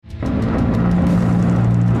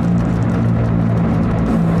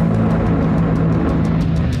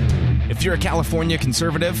If you're a California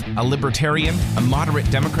conservative, a libertarian, a moderate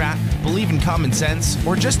Democrat, believe in common sense,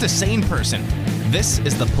 or just a sane person, this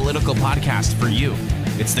is the political podcast for you.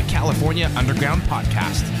 It's the California Underground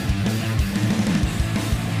Podcast.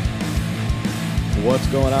 What's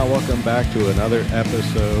going on? Welcome back to another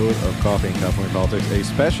episode of Coffee and California Politics, a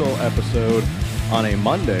special episode on a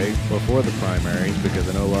Monday before the primaries, because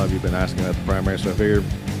I know a lot of you have been asking about the primaries, so I figured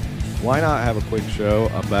why not have a quick show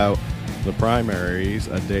about the primaries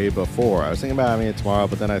a day before. I was thinking about having it tomorrow,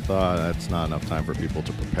 but then I thought that's not enough time for people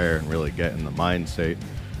to prepare and really get in the mindset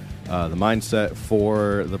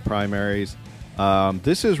for the primaries.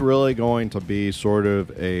 This is really going to be sort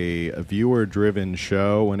of a viewer-driven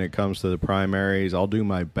show when it comes to the primaries. I'll do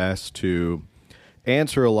my best to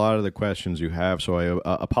answer a lot of the questions you have, so I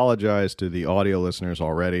apologize to the audio listeners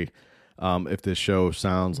already if this show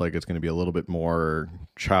sounds like it's going to be a little bit more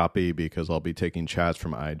choppy, because I'll be taking chats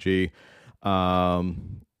from IG.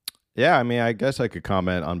 Yeah, I mean, I guess I could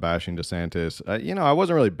comment on bashing DeSantis. I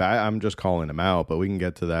wasn't really bad. I'm just calling him out, but we can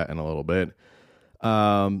get to that in a little bit.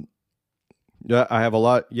 Yeah, I have a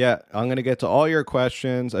lot. Yeah, I'm going to get to all your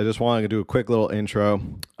questions. I just wanted to do a quick little intro.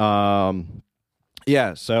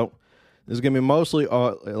 Yeah, so this is going to be mostly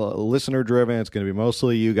listener driven. It's going to be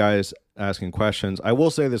mostly you guys asking questions. I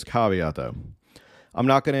will say this caveat, though. I'm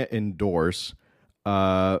not going to endorse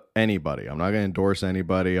anybody. I'm not going to endorse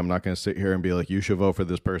anybody. I'm not going to sit here and be like, you should vote for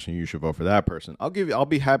this person, you should vote for that person. I'll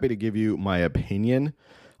be happy to give you my opinion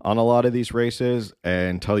on a lot of these races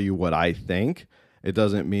and tell you what I think. It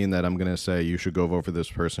doesn't mean that I'm going to say you should go vote for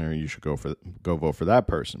this person or you should go vote for that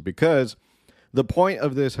person, because the point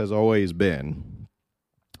of this has always been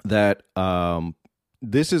that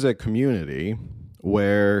this is a community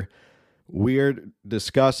where we're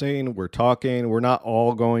discussing, we're talking, we're not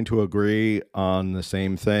all going to agree on the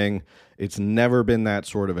same thing. It's never been that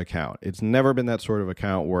sort of account. It's never been that sort of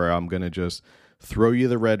account where I'm going to just throw you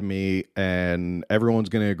the red meat and everyone's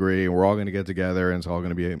going to agree and we're all going to get together and it's all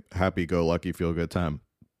going to be a happy-go-lucky, feel-good time.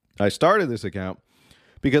 I started this account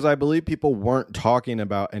because I believe people weren't talking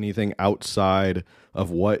about anything outside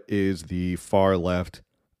of what is the far-left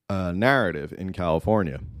narrative in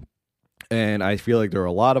California. And I feel like there are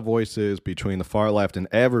a lot of voices between the far left and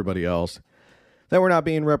everybody else that were not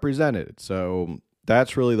being represented. So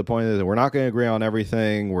that's really the point, is that we're not going to agree on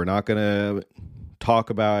everything. We're not going to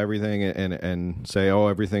talk about everything and say, oh,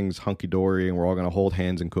 everything's hunky-dory and we're all going to hold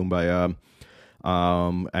hands and kumbaya.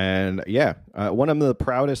 And yeah, one of the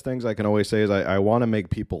proudest things I can always say is I want to make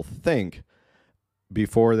people think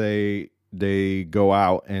before they go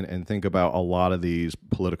out and think about a lot of these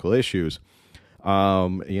political issues.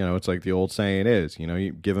 It's like the old saying is,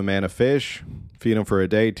 you give a man a fish, feed him for a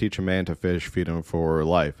day, teach a man to fish, feed him for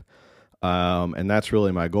life. And that's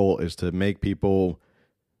really my goal, is to make people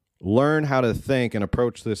learn how to think and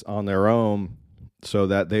approach this on their own so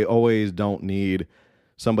that they always don't need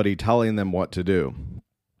somebody telling them what to do.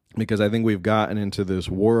 Because I think we've gotten into this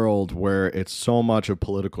world where it's so much of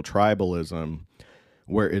political tribalism,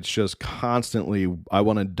 where it's just constantly, I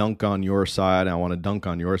want to dunk on your side, I want to dunk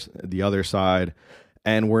on the other side,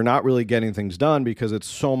 and we're not really getting things done because it's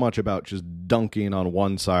so much about just dunking on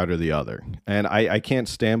one side or the other. And I can't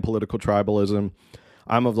stand political tribalism.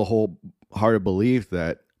 I'm of the wholehearted belief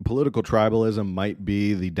that political tribalism might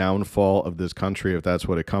be the downfall of this country, if that's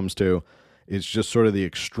what it comes to. It's just sort of the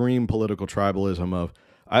extreme political tribalism of,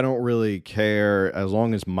 I don't really care as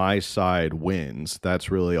long as my side wins.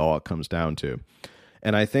 That's really all it comes down to.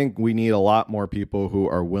 And I think we need a lot more people who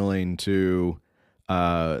are willing to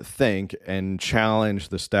think and challenge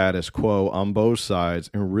the status quo on both sides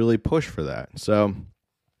and really push for that. So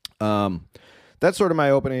that's sort of my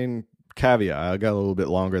opening caveat. I got a little bit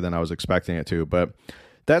longer than I was expecting it to, but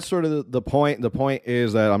that's sort of the point. The point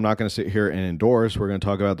is that I'm not going to sit here and endorse. We're going to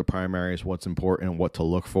talk about the primaries, what's important, what to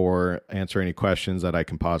look for, answer any questions that I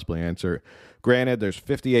can possibly answer. Granted, there's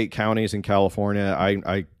 58 counties in California.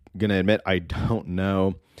 I gonna admit I don't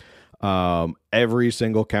know every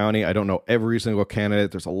single county. I don't know every single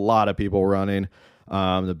candidate. There's a lot of people running.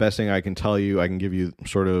 The best thing I can tell you, I can give you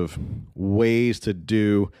sort of ways to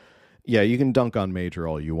do. Yeah, you can dunk on Major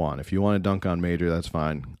all you want. If you want to dunk on Major, that's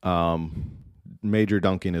fine. Major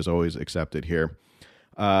dunking is always accepted here.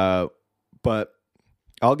 But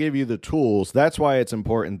I'll give you the tools. That's why it's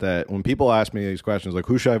important that when people ask me these questions, like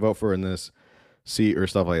who should I vote for in this seat or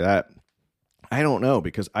stuff like that, I don't know,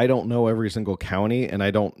 because I don't know every single county and I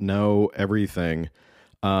don't know everything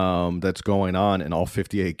that's going on in all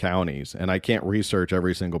 58 counties. And I can't research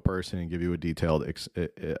every single person and give you a detailed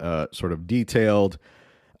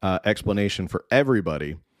explanation for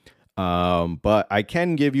everybody. But I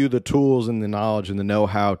can give you the tools and the knowledge and the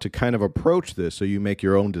know-how to kind of approach this so you make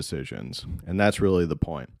your own decisions. And that's really the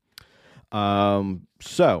point.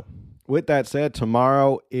 So with that said,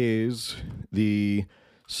 tomorrow is the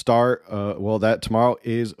start. Tomorrow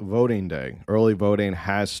is voting day. Early voting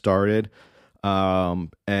has started.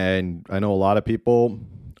 And I know a lot of people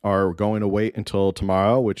are going to wait until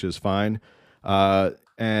tomorrow, which is fine.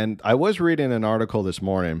 And I was reading an article this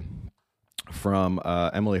morning from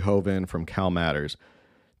Emily Hovind from Cal Matters.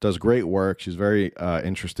 Does great work. She's very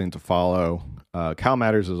interesting to follow. Cal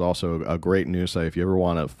Matters is also a great news site if you ever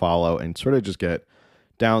want to follow and sort of just get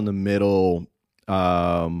down the middle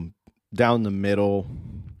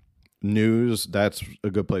news. That's a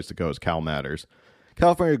good place to go, is Cal Matters.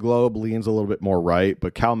 California Globe leans a little bit more right,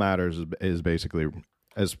 but Cal Matters is basically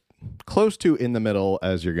as close to in the middle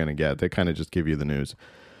as you're going to get. They kind of just give you the news.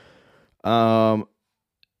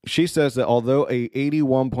 She says that although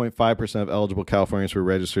 81.5% of eligible Californians were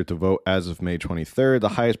registered to vote as of May 23rd, the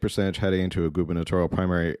highest percentage heading into a gubernatorial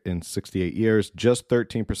primary in 68 years, just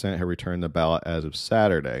 13% have returned the ballot as of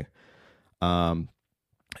Saturday.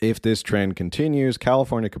 If this trend continues,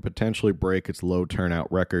 California could potentially break its low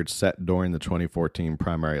turnout record set during the 2014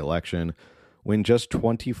 primary election, when just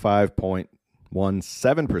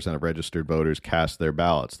 25.17% of registered voters cast their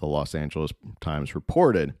ballots, the Los Angeles Times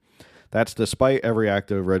reported. That's despite every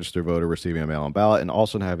active registered voter receiving a mail-in ballot and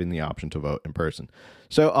also having the option to vote in person.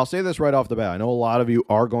 So I'll say this right off the bat. I know a lot of you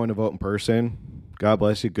are going to vote in person. God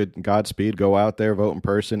bless you. Godspeed. Go out there, vote in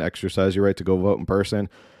person, exercise your right to go vote in person.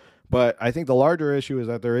 But I think the larger issue is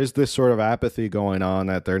that there is this sort of apathy going on,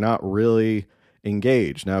 that they're not really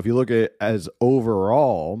engaged. Now, if you look at it as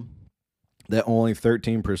overall, that only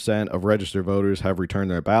 13% of registered voters have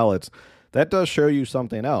returned their ballots, that does show you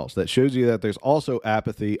something else. That shows you that there's also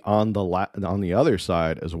apathy on the other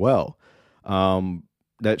side as well.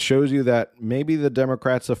 That shows you that maybe the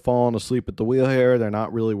Democrats have fallen asleep at the wheel here. They're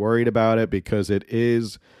not really worried about it because it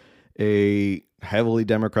is a heavily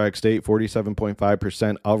Democratic state.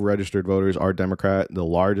 47.5% of registered voters are Democrat, the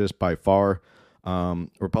largest by far.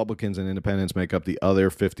 Republicans and independents make up the other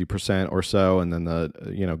 50% or so, and then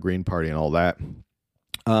the Green Party and all that.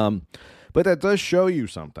 But that does show you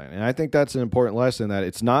something. And I think that's an important lesson, that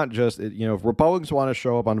it's not just, if Republicans want to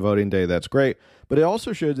show up on voting day, that's great. But it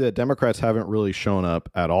also shows that Democrats haven't really shown up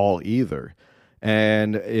at all either.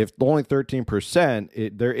 And if only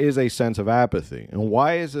 13%, there is a sense of apathy. And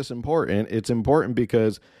why is this important? It's important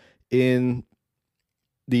because in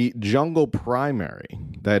the jungle primary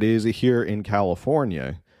that is here in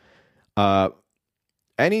California,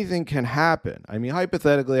 anything can happen. I mean,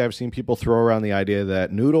 hypothetically, I've seen people throw around the idea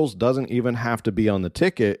that Noodles doesn't even have to be on the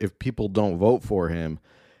ticket if people don't vote for him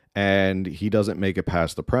and he doesn't make it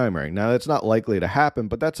past the primary. Now, that's not likely to happen,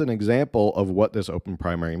 but that's an example of what this open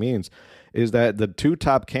primary means, is that the two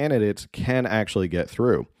top candidates can actually get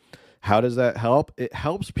through. How does that help? It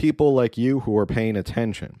helps people like you who are paying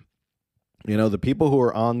attention. The people who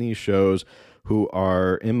are on these shows, who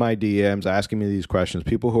are in my DMs asking me these questions,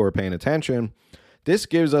 people who are paying attention. This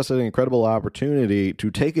gives us an incredible opportunity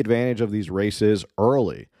to take advantage of these races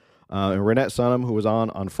early. And Renette Sunham, who was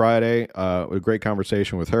on Friday, a great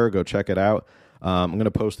conversation with her. Go check it out. I'm going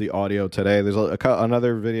to post the audio today. There's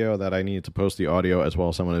another video that I need to post the audio as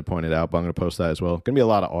well. Someone had pointed out, but I'm going to post that as well. Going to be a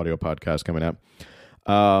lot of audio podcasts coming up.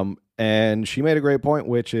 And she made a great point,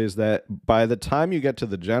 which is that by the time you get to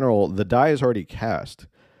the general, the die is already cast,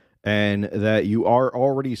 and that you are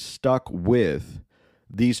already stuck with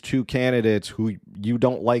these two candidates who you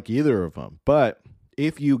don't like either of them. But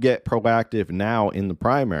if you get proactive now in the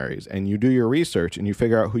primaries and you do your research and you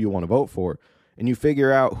figure out who you want to vote for and you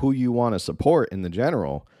figure out who you want to support in the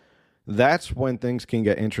general, that's when things can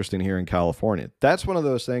get interesting here in California. That's one of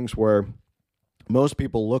those things where most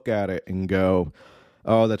people look at it and go,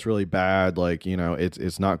 oh, that's really bad. Like,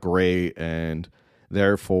 it's not great. And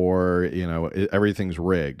therefore, everything's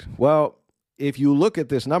rigged. Well, if you look at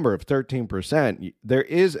this number of 13%, there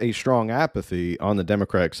is a strong apathy on the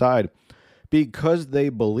Democratic side because they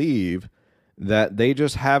believe that they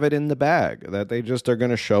just have it in the bag, that they just are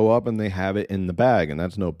going to show up and they have it in the bag, and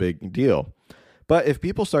that's no big deal. But if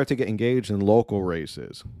people start to get engaged in local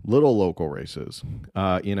races, little local races,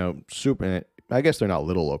 super, I guess they're not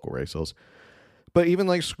little local races, but even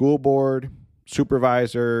like school board,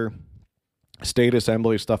 supervisor, state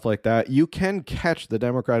assembly, stuff like that, you can catch the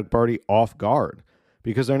Democratic Party off guard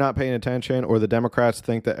because they're not paying attention, or the Democrats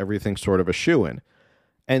think that everything's sort of a shoo-in.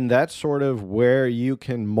 And that's sort of where you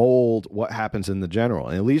can mold what happens in the general.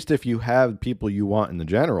 And at least if you have people you want in the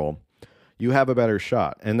general, you have a better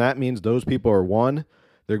shot. And that means those people are, one,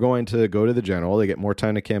 they're going to go to the general. They get more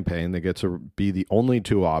time to campaign. They get to be the only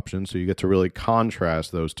two options. So you get to really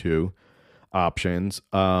contrast those two options.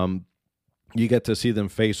 You get to see them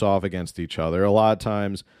face off against each other. A lot of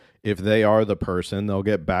times, if they are the person, they'll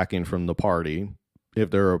get backing from the party.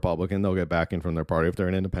 If they're a Republican, they'll get backing from their party. If they're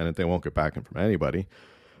an independent, they won't get backing from anybody.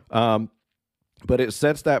 But it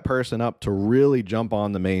sets that person up to really jump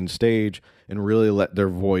on the main stage and really let their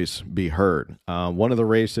voice be heard. One of the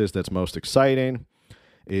races that's most exciting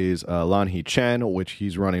is Lan He-Chen, which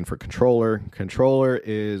he's running for controller. Controller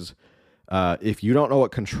is, if you don't know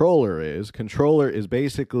what controller is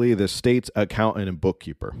basically the state's accountant and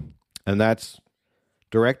bookkeeper. And that's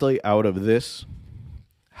directly out of this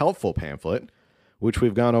helpful pamphlet, which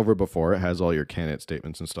we've gone over before. It has all your candidate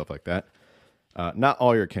statements and stuff like that. Not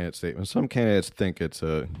all your candidate statements. Some candidates think it's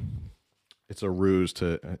a ruse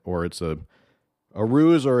or it's a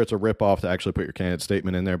ruse or it's a ripoff to actually put your candidate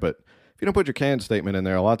statement in there. But if you don't put your candidate statement in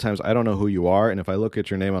there, a lot of times I don't know who you are. And if I look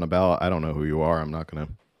at your name on a ballot, I don't know who you are. I'm not going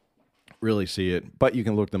to really see it. But you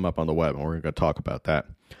can look them up on the web, and we're going to talk about that.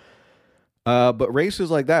 But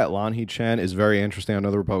races like that, Lan He-Chen is very interesting. I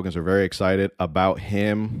know the Republicans are very excited about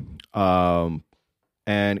him.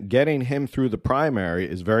 And getting him through the primary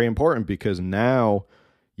is very important because now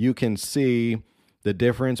you can see the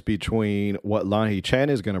difference between what Lan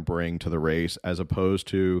He-Chen is going to bring to the race as opposed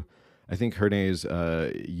to, I think her name is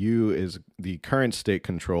Yu is the current state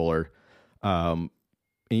controller. And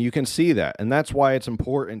you can see that. And that's why it's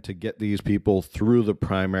important to get these people through the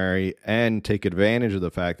primary and take advantage of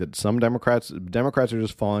the fact that some Democrats are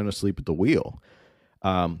just falling asleep at the wheel.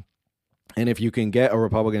 And if you can get a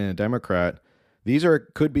Republican and a Democrat, these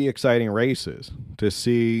could be exciting races to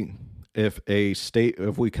see if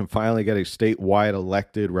we can finally get a statewide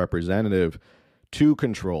elected representative to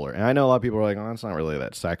controller. And I know a lot of people are like, oh, that's not really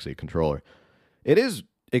that sexy, controller. It is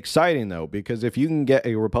exciting, though, because if you can get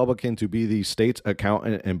a Republican to be the state's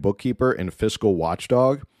accountant and bookkeeper and fiscal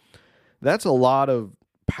watchdog, that's a lot of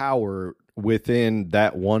power within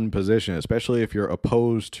that one position, especially if you're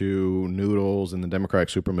opposed to Noodles and the Democratic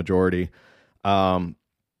supermajority.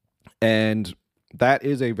 And that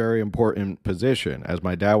is a very important position. As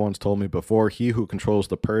my dad once told me before, he who controls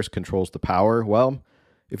the purse controls the power. Well,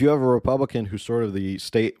 if you have a Republican who's sort of the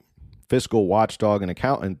state fiscal watchdog and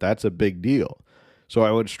accountant, that's a big deal. So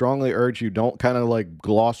I would strongly urge you don't kind of like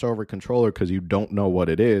gloss over controller because you don't know what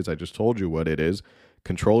it is. I just told you what it is.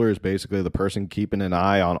 Controller is basically the person keeping an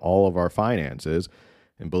eye on all of our finances.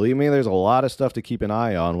 And believe me, there's a lot of stuff to keep an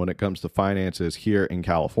eye on when it comes to finances here in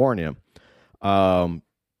California.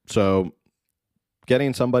 So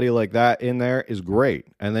getting somebody like that in there is great.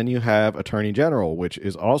 And then you have Attorney General, which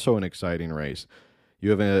is also an exciting race.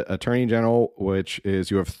 You have an Attorney General,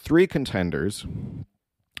 you have three contenders.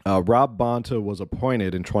 Rob Bonta was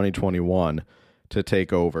appointed in 2021 to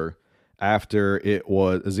take over after it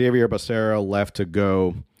was Xavier Becerra left to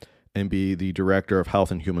go and be the Director of Health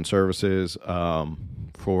and Human Services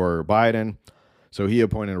for Biden. So he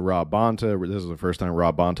appointed Rob Bonta. This is the first time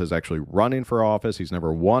Rob Bonta is actually running for office. He's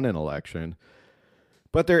never won an election.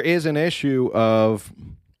 But there is an issue of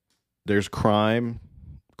there's crime.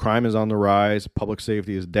 Crime is on the rise. Public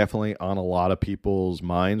safety is definitely on a lot of people's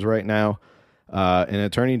minds right now. An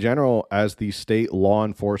Attorney General, as the state law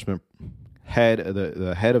enforcement head,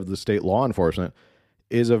 the head of the state law enforcement,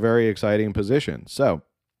 is a very exciting position. So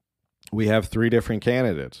we have three different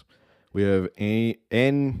candidates. We have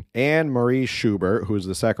Anne Marie Schubert, who is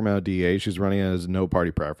the Sacramento DA. She's running as no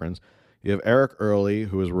party preference. You have Eric Early,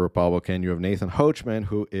 who is a Republican. You have Nathan Hochman,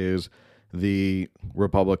 who is the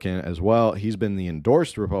Republican as well. He's been the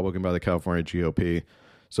endorsed Republican by the California GOP.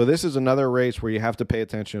 So this is another race where you have to pay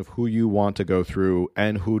attention of who you want to go through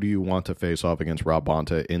and who do you want to face off against Rob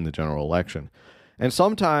Bonta in the general election. And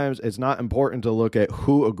sometimes it's not important to look at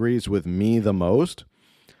who agrees with me the most.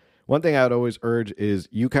 One thing I would always urge is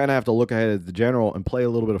you kind of have to look ahead at the general and play a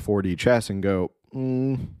little bit of 4D chess and go,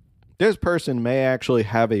 this person may actually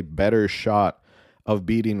have a better shot of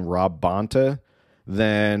beating Rob Bonta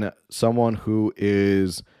than someone who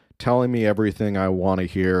is telling me everything I want to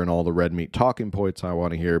hear and all the red meat talking points I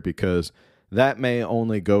want to hear, because that may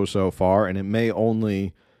only go so far and it may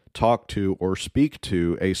only talk to or speak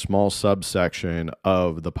to a small subsection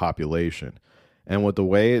of the population. And with the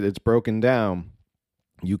way it's broken down,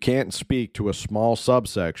 you can't speak to a small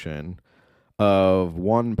subsection of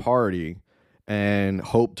one party and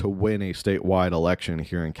hope to win a statewide election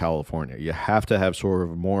here in California. You have to have sort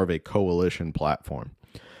of more of a coalition platform.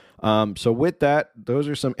 So with that, those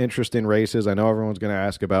are some interesting races. I know everyone's going to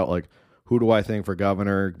ask about, like, who do I think for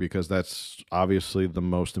governor, because that's obviously the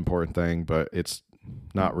most important thing, but it's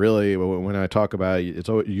not really. When I talk about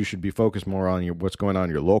it, you should be focused more on what's going on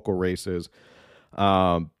in your local races.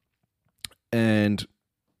 And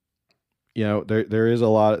there's a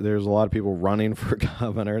lot of people running for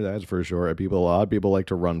governor, that's for sure. A lot of people like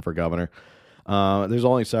to run for governor. There's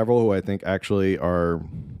only several who I think actually are,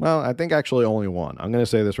 I think actually only one. I'm going to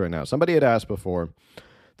say this right now. Somebody had asked before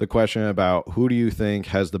the question about who do you think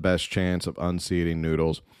has the best chance of unseating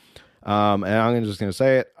Noodles? And I'm just going to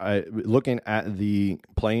say it. Looking at the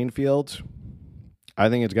playing field, I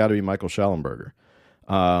think it's got to be Michael Shellenberger.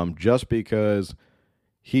 Just because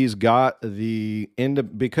he's got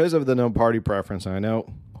because of the no party preference. And I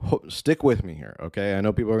know, stick with me here, okay? I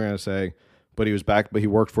know people are going to say, but he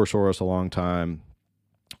worked for Soros a long time.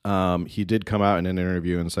 He did come out in an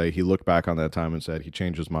interview and say he looked back on that time and said he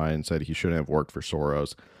changed his mind and said he shouldn't have worked for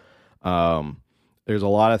Soros. There's a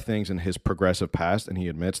lot of things in his progressive past, and he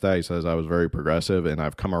admits that. He says, I was very progressive, and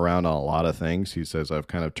I've come around on a lot of things. He says, I've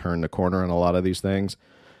kind of turned the corner on a lot of these things.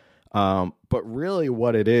 But really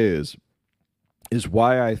what it is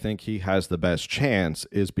why I think he has the best chance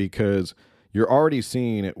is because you're already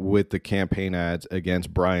seeing it with the campaign ads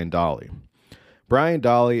against Brian Dahle. Brian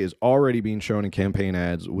Dahle is already being shown in campaign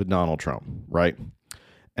ads with Donald Trump, right?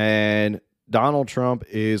 And Donald Trump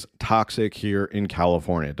is toxic here in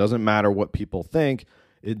California. It doesn't matter what people think.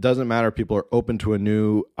 It doesn't matter if people are open to a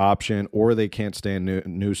new option or they can't stand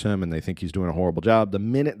Newsom and they think he's doing a horrible job. The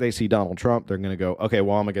minute they see Donald Trump, they're going to go, okay,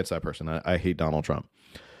 well, I'm against that person. I hate Donald Trump.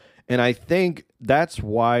 And I think that's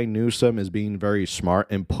why Newsom is being very smart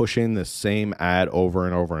and pushing the same ad over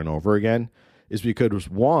and over and over again, is because,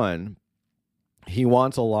 one, he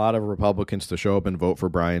wants a lot of Republicans to show up and vote for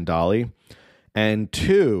Brian Dahle. And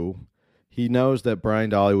two, he knows that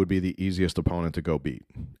Brian Dahle would be the easiest opponent to go beat.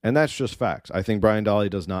 And that's just facts. I think Brian Dahle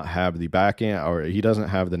does not have the backing, or he doesn't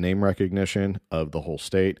have the name recognition of the whole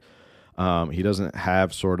state. He doesn't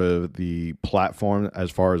have sort of the platform,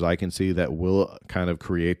 as far as I can see, that will kind of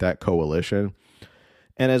create that coalition.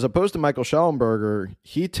 And as opposed to Michael Shellenberger,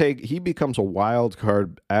 he becomes a wild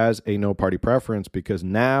card as a no party preference, because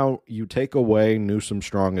now you take away Newsom's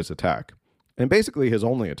strongest attack, and basically his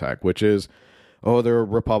only attack, which is, oh, they're a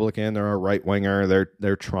Republican, they're a right-winger,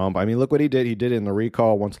 they're Trump. I mean, look what he did. He did it in the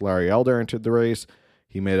recall once Larry Elder entered the race.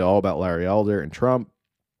 He made it all about Larry Elder and Trump.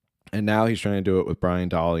 And now he's trying to do it with Brian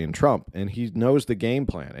Dahle and Trump. And he knows the game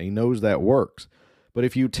plan, and he knows that works. But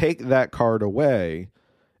if you take that card away,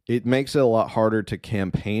 it makes it a lot harder to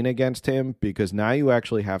campaign against him, because now you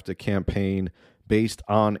actually have to campaign based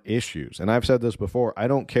on issues. And I've said this before. I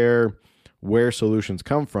don't care where solutions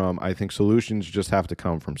come from. I think solutions just have to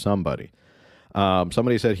come from somebody.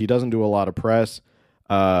 Somebody said he doesn't do a lot of press.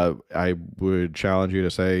 I would challenge you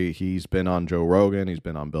to say he's been on Joe Rogan. He's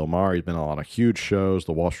been on Bill Maher. He's been on a lot of huge shows.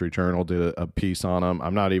 The Wall Street Journal did a piece on him.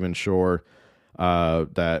 I'm not even sure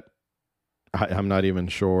that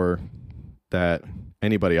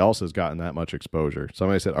anybody else has gotten that much exposure.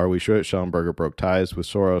 Somebody said, are we sure that Schellenberger broke ties with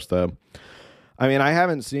Soros, though? I mean, I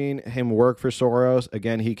haven't seen him work for Soros.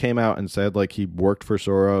 Again, he came out and said like he worked for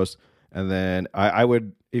Soros. And then I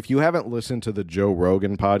would, if you haven't listened to the Joe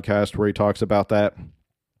Rogan podcast where he talks about that,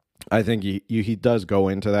 I think he does go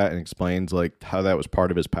into that and explains like how that was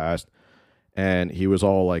part of his past. And he was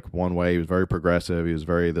all like one way. He was very progressive. He was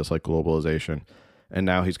very this like globalization. And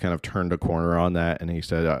now he's kind of turned a corner on that. And he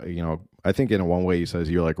said, I think in one way he says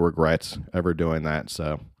he like regrets ever doing that.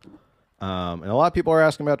 So, and a lot of people are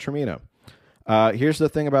asking about Trimino. Here's the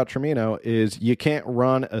thing about Trimino is you can't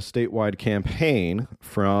run a statewide campaign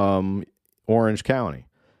from Orange County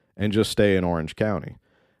and just stay in Orange County.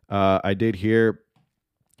 I did hear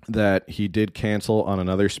that he did cancel on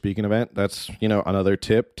another speaking event. That's, another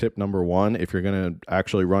tip. Tip number one, if you're going to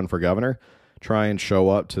actually run for governor, try and show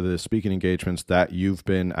up to the speaking engagements that you've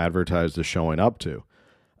been advertised as showing up to.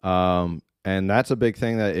 And that's a big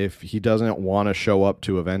thing, that if he doesn't want to show up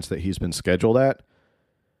to events that he's been scheduled at,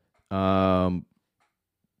 I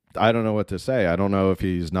don't know what to say. I don't know if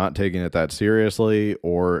he's not taking it that seriously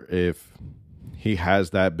or if he has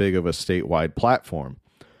that big of a statewide platform.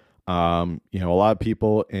 A lot of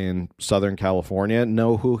people in Southern California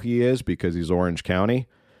know who he is because he's Orange County.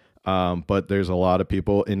 But there's a lot of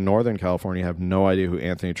people in Northern California have no idea who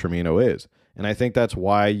Anthony Trimino is. And I think that's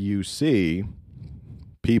why you see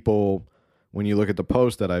people, when you look at the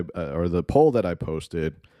post that or the poll that I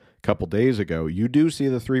posted a couple days ago, you do see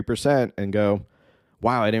the 3% and go,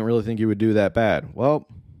 wow, I didn't really think you would do that bad. Well,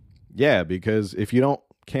 yeah, because if you don't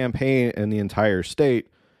campaign in the entire state,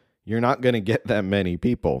 you're not going to get that many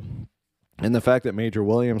people. And the fact that Major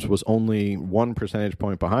Williams was only 1 percentage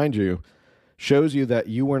point behind you shows you that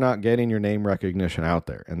you were not getting your name recognition out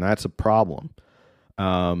there. And that's a problem.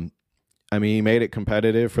 I mean, he made it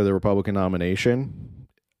competitive for the Republican nomination.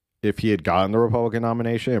 If he had gotten the Republican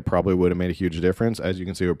nomination, it probably would have made a huge difference. As you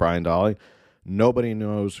can see with Brian Dahle, nobody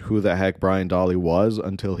knows who the heck Brian Dahle was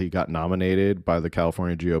until he got nominated by the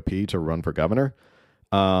California GOP to run for governor.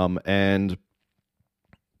 And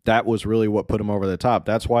that was really what put him over the top.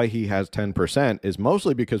 That's why he has 10%, is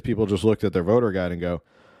mostly because people just looked at their voter guide and go,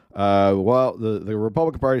 well, the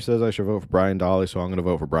Republican Party says I should vote for Brian Dahle, so I'm going to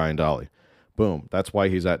vote for Brian Dahle. Boom. That's why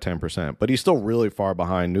he's at 10%. But he's still really far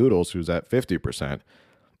behind Noodles, who's at 50%.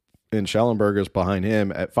 And Schellenberger's behind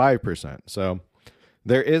him at 5%. So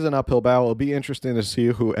there is an uphill battle. It'll be interesting to see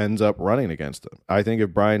who ends up running against him. I think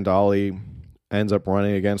if Brian Dahle ends up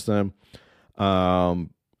running against him,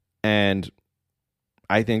 and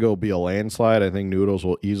I think it'll be a landslide. I think Noodles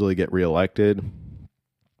will easily get reelected.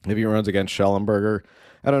 If he runs against Schellenberger,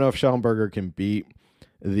 I don't know if Schellenberger can beat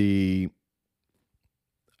the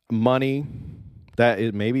money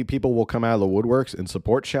that maybe people will come out of the woodworks and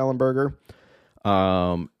support Schellenberger,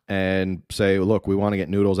 and say, look, we want to get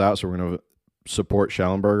Noodles out, so we're going to support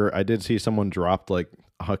Schellenberger. I did see someone dropped like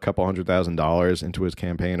a couple $100,000 into his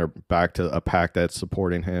campaign or back to a PAC that's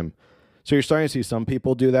supporting him. So you're starting to see some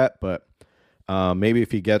people do that, but maybe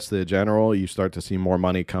if he gets the general, you start to see more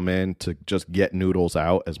money come in to just get Noodles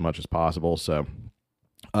out as much as possible. So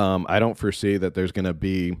I don't foresee that there's going to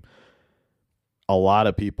be a lot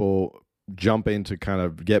of people jumping to kind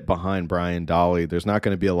of get behind Brian Dahle. There's not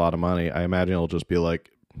going to be a lot of money. I imagine it'll just be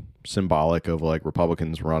like symbolic of like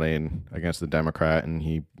Republicans running against the Democrat, and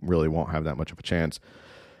he really won't have that much of a chance.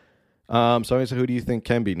 So I said, who do you think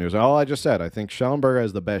can beat Noodles? All I just said, I think Schellenberger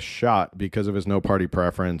has the best shot because of his no party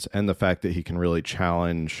preference and the fact that he can really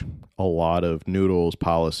challenge a lot of Noodles'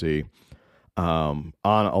 policy on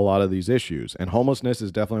a lot of these issues. And homelessness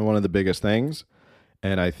is definitely one of the biggest things.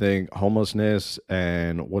 And I think homelessness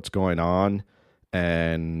and what's going on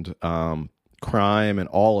and crime and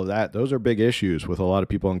all of that, those are big issues with a lot of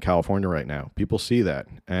people in California right now. People see that.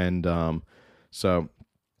 And so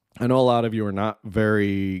I know a lot of you are not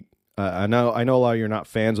very... I know a lot of you are not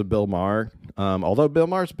fans of Bill Maher, although Bill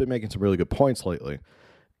Maher's been making some really good points lately,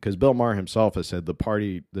 because Bill Maher himself has said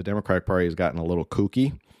the Democratic Party has gotten a little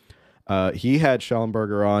kooky. He had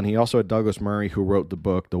Schellenberger on. He also had Douglas Murray, who wrote the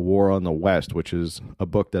book The War on the West, which is a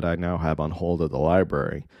book that I now have on hold at the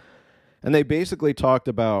library. And they basically talked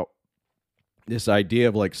about this idea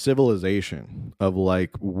of like civilization, of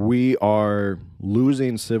like we are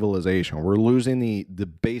losing civilization. We're losing the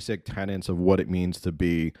basic tenets of what it means to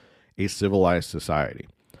be a civilized society.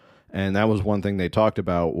 And that was one thing they talked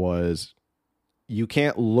about, was you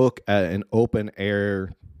can't look at an open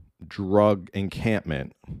air drug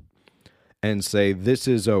encampment and say this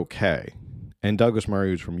is okay. And Douglas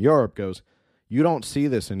Murray, who's from Europe, goes, you don't see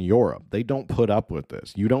this in Europe. They don't put up with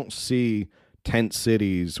this. You don't see tent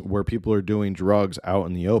cities where people are doing drugs out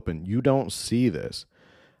in the open. You don't see this.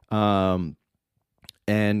 And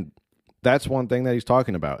that's one thing that he's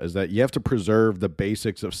talking about, is that you have to preserve the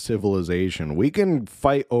basics of civilization. We can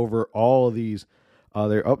fight over all of these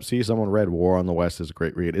other... Oh, see, someone read War on the West is a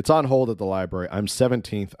great read. It's on hold at the library. I'm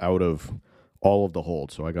 17th out of all of the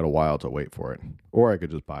holds, so I got a while to wait for it. Or I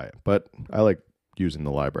could just buy it, but I like using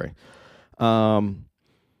the library.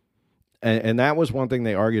 And that was one thing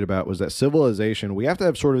they argued about, was that civilization, we have to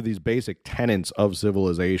have sort of these basic tenets of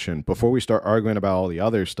civilization before we start arguing about all the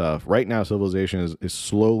other stuff. Right now, civilization is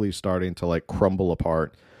slowly starting to like crumble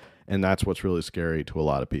apart, and that's what's really scary to a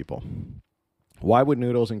lot of people. Why would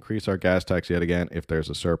Noodles increase our gas tax yet again if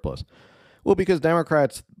there's a surplus? Well, because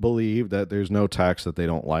Democrats believe that there's no tax that they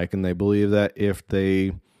don't like, and they believe that if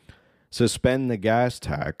they suspend the gas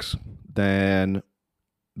tax, then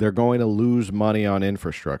they're going to lose money on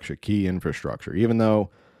infrastructure, key infrastructure, even though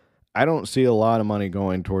I don't see a lot of money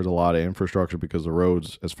going towards a lot of infrastructure because the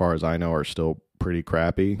roads, as far as I know, are still pretty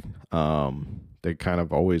crappy. They kind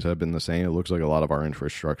of always have been the same. It looks like a lot of our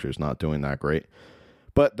infrastructure is not doing that great,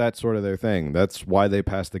 but that's sort of their thing. That's why they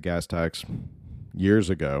passed the gas tax years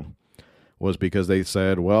ago, was because they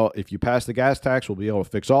said, well, if you pass the gas tax, we'll be able to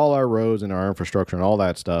fix all our roads and our infrastructure and all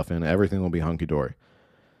that stuff, and everything will be hunky-dory.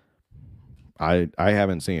 I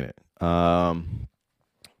haven't seen it.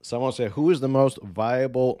 Someone said, who is the most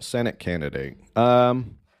viable Senate candidate?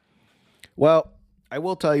 Well, I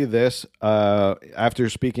will tell you this. After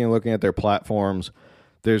speaking and looking at their platforms,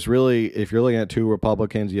 there's really, if you're looking at two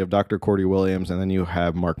Republicans, you have Dr. Cordy Williams, and then you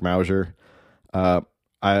have Mark Mauser.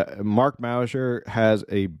 Mark Mauser has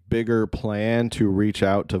a bigger plan to reach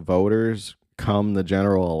out to voters come the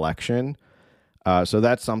general election. So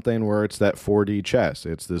that's something where it's that 4D chess.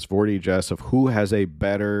 It's this 4D chess of who has a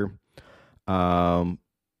better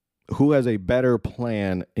who has a better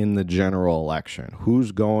plan in the general election,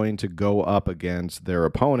 who's going to go up against their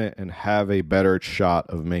opponent and have a better shot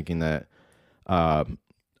of making that,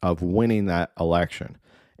 of winning that election.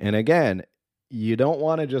 And again, you don't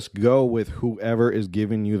want to just go with whoever is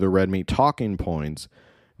giving you the red meat talking points,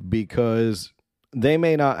 because they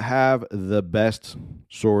may not have the best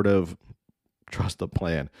sort of trusted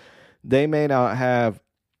plan. They may not have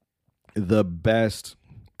the best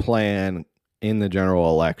plan in the general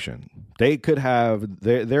election. They could have,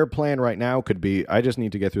 their plan right now could be, I just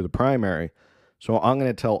need to get through the primary, so I'm going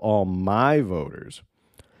to tell all my voters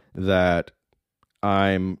that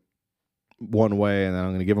I'm one way, and then I'm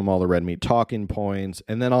going to give them all the red meat talking points,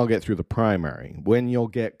 and then I'll get through the primary. When you'll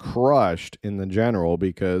get crushed in the general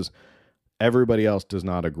because everybody else does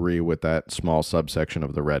not agree with that small subsection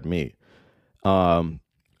of the red meat.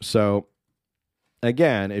 So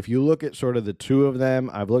again, if you look at sort of the two of them,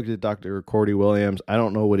 I've looked at Dr. Cordy Williams. I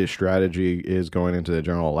don't know what his strategy is going into the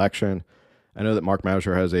general election. I know that Mark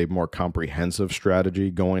Mauser has a more comprehensive strategy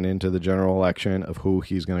going into the general election of who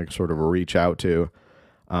he's going to sort of reach out to.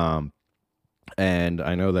 And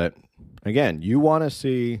I know that, again, you want to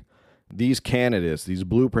see these candidates, these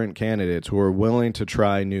blueprint candidates who are willing to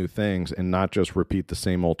try new things and not just repeat the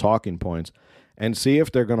same old talking points, and see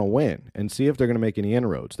if they're going to win and see if they're going to make any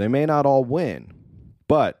inroads. They may not all win,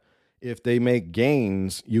 but if they make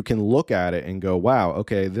gains, you can look at it and go, wow,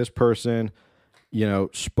 okay, this person,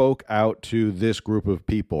 spoke out to this group of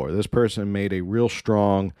people, or this person made a real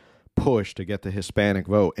strong push to get the Hispanic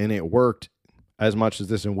vote, and it worked as much as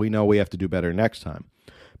this, and we know we have to do better next time.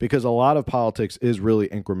 Because a lot of politics is really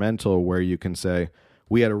incremental, where you can say,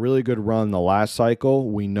 we had a really good run the last cycle,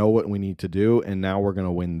 we know what we need to do, and now we're going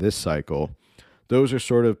to win this cycle. Those are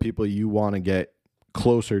sort of people you want to get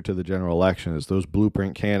closer to the general election, is those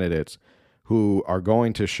blueprint candidates who are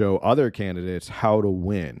going to show other candidates how to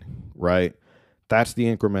win, right? That's the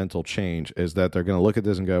incremental change, is that they're going to look at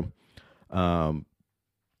this and go,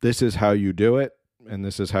 this is how you do it, and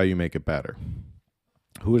this is how you make it better.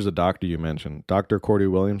 Who is the doctor you mentioned? Dr. Cordy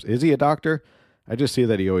Williams. Is he a doctor? I just see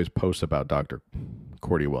that he always posts about Dr.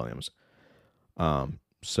 Cordy Williams.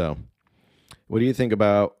 So what do you think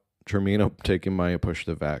about Termino taking my push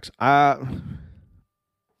to vax?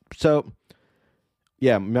 So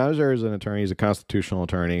yeah, Mauser is an attorney. He's a constitutional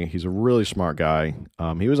attorney. He's a really smart guy.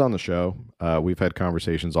 He was on the show. We've had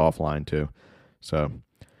conversations offline too. So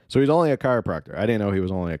he's only a chiropractor. I didn't know he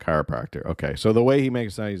was only a chiropractor. Okay, so the way he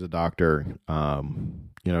makes it sound, he's a doctor.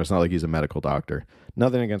 It's not like he's a medical doctor.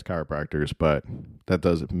 Nothing against chiropractors, but that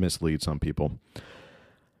does mislead some people.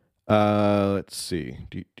 Let's see.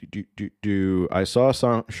 I saw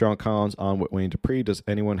Sean Collins on with Wayne Dupree. Does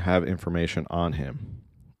anyone have information on him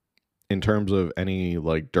in terms of any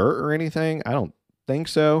like dirt or anything? I don't think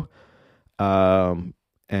so. And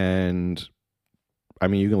I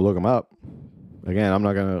mean, you can look him up. Again, I'm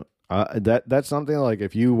not gonna. That's something like,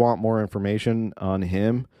 if you want more information on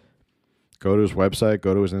him, go to his website,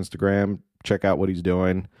 go to his Instagram, check out what he's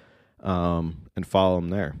doing, and follow him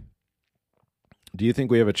there. Do you think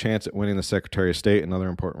we have a chance at winning the Secretary of State? Another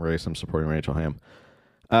important race. I'm supporting Rachel Hamm.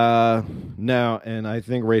 No, and I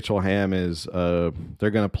think Rachel Hamm is. They're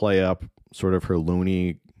going to play up sort of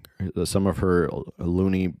some of her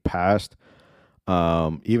loony past.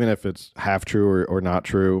 Even if it's half true or not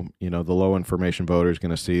true, the low information voter is going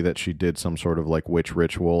to see that she did some sort of like witch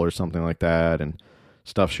ritual or something like that, and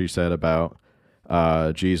stuff she said about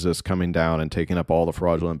Jesus coming down and taking up all the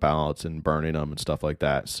fraudulent ballots and burning them and stuff like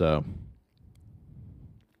that. So,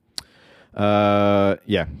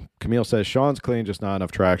 yeah, Camille says Sean's clean, just not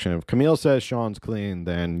enough traction. If Camille says Sean's clean,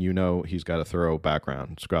 then he's got to throw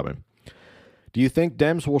background scrubbing. Do you think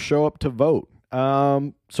Dems will show up to vote?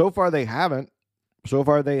 So far they haven't. So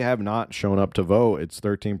far, they have not shown up to vote. It's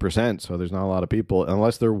 13%, so there's not a lot of people,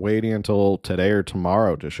 unless they're waiting until today or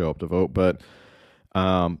tomorrow to show up to vote. But,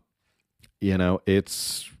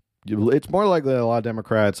 it's more likely a lot of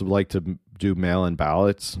Democrats would like to do mail-in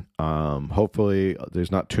ballots. Hopefully,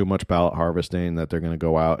 there's not too much ballot harvesting that they're going to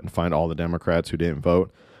go out and find all the Democrats who didn't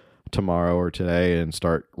vote tomorrow or today and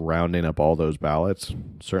start rounding up all those ballots.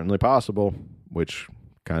 Certainly possible, which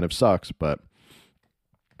kind of sucks, but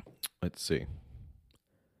let's see.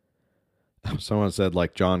 Someone said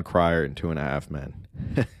like John Cryer in 2.5 Men.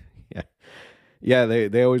 Yeah.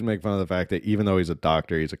 They always make fun of the fact that even though he's a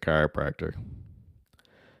doctor, he's a chiropractor.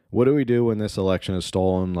 What do we do when this election is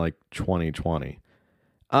stolen like 2020?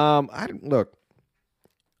 Look,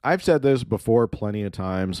 I've said this before plenty of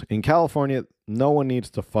times. In California, no one needs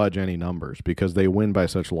to fudge any numbers because they win by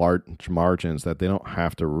such large margins that they don't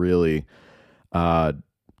have to really have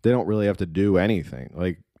to do anything.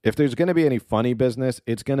 Like, if there's going to be any funny business,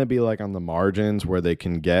 it's going to be like on the margins where they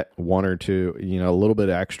can get one or two, a little bit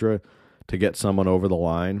extra to get someone over the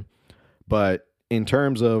line. But in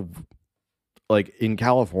terms of like in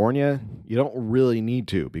California, you don't really need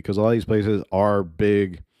to, because a lot of these places are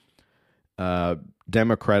big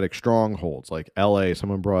Democratic strongholds, like LA.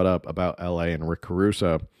 Someone brought up about LA and Rick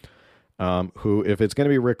Caruso, who, if it's going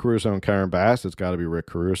to be Rick Caruso and Karen Bass, it's got to be Rick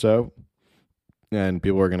Caruso. And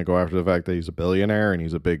people are going to go after the fact that he's a billionaire and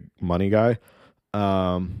he's a big money guy.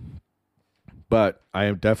 But I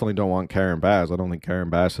definitely don't want Karen Bass. I don't think Karen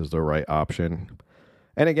Bass is the right option.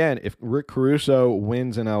 And again, if Rick Caruso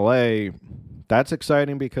wins in LA, that's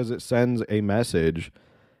exciting because it sends a message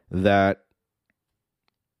that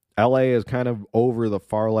LA is kind of over the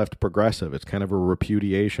far left progressive. It's kind of a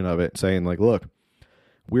repudiation of it, saying like, look,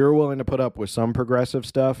 we're willing to put up with some progressive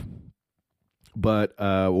stuff, but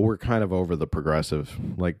we're kind of over the progressive.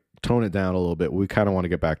 Like, tone it down a little bit. We kind of want to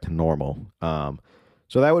get back to normal.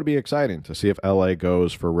 So that would be exciting to see if LA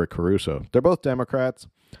goes for Rick Caruso. They're both Democrats.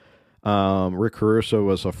 Rick Caruso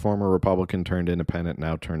was a former Republican turned independent,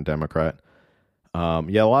 now turned Democrat. A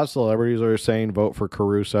lot of celebrities are saying vote for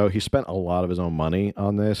Caruso. He spent a lot of his own money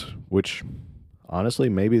on this, which honestly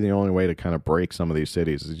may be the only way to kind of break some of these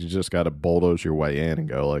cities. Is you just got to bulldoze your way in and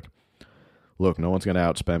go like, look, no one's going to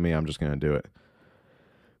outspend me. I'm just going to do it.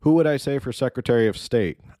 Who would I say for Secretary of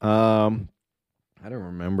State? I don't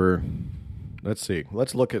remember. Let's see.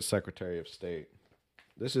 Let's look at Secretary of State.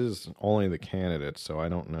 This is only the candidates, so I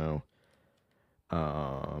don't know.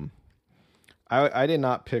 I did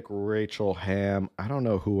not pick Rachel Hamm. I don't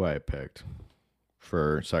know who I picked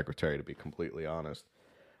for secretary, to be completely honest.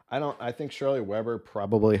 I think Shirley Weber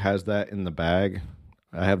probably has that in the bag.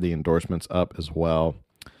 I have the endorsements up as well.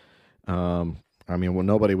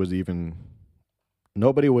 Nobody was even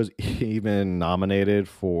nominated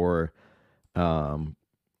for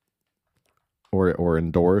or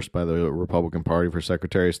endorsed by the Republican Party for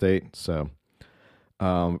Secretary of State. So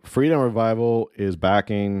Freedom Revival is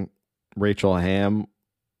backing Rachel Hamm.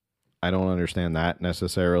 I don't understand that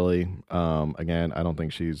necessarily. Again, I don't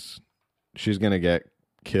think she's going to get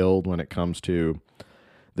killed when it comes to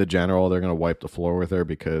the general. They're going to wipe the floor with her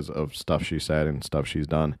because of stuff she said and stuff she's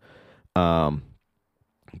done.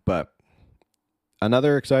 But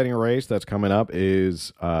another exciting race that's coming up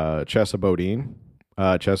is Chesa Boudin.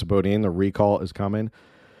 Chesa Boudin, the recall is coming.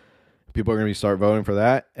 People are going to start voting for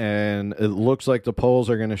that, and it looks like the polls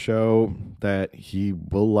are going to show that he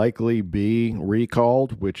will likely be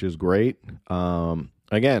recalled, which is great.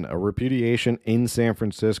 Again, a repudiation in San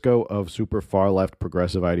Francisco of super far left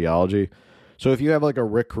progressive ideology. So if you have like a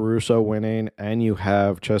Rick Caruso winning and you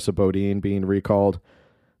have Chesa Boudin being recalled,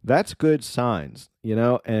 that's good signs,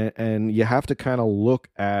 and you have to kind of look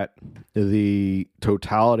at the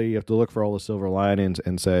totality. You have to look for all the silver linings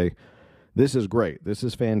and say, this is great. This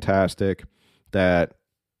is fantastic that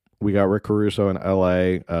we got Rick Caruso in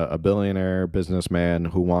LA, a billionaire businessman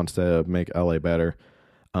who wants to make LA better.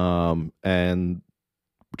 And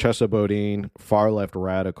Chesa Boudin, far left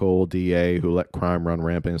radical DA who let crime run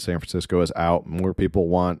rampant in San Francisco, is out. More people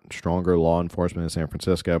want stronger law enforcement in San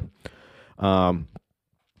Francisco.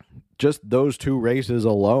 Just those two races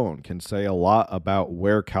alone can say a lot about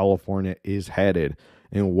where California is headed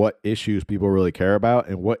and what issues people really care about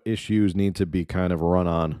and what issues need to be kind of run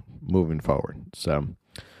on moving forward. So,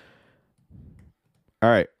 all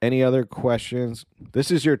right. Any other questions?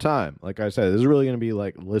 This is your time. Like I said, this is really going to be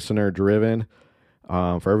like listener driven.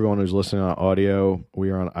 For everyone who's listening on audio, we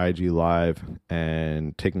are on IG Live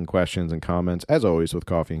and taking questions and comments. As always with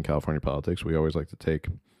Coffee and California Politics, we always like to take...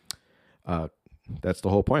 that's the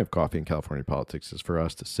whole point of Coffee and California Politics, is for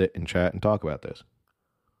us to sit and chat and talk about this.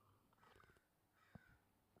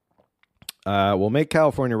 We'll make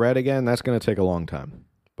California red again. That's going to take a long time.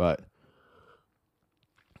 But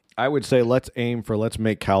I would say let's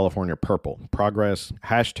make California purple. Progress,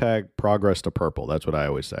 #progress to purple. That's what I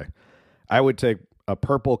always say. I would take a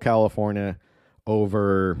purple California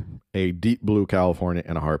over a deep blue California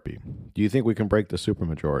in a heartbeat. Do you think we can break the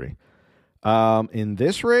supermajority? In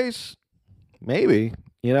this race, maybe.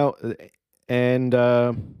 And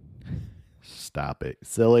stop it,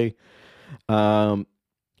 silly. In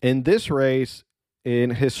this race, in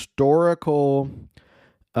historical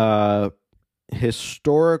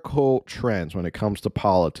trends when it comes to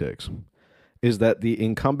politics, is that the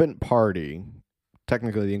incumbent party,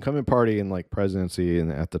 technically the incumbent party in like presidency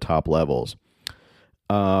and at the top levels,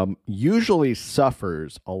 usually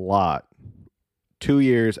suffers a lot 2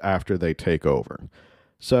 years after they take over.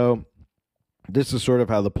 So this is sort of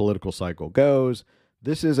how the political cycle goes.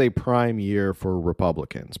 This is a prime year for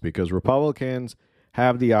Republicans because Republicans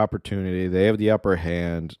have the opportunity. They have the upper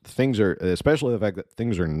hand. Things are, especially the fact that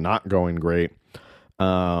things are not going great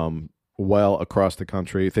well across the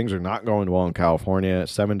country. Things are not going well in California.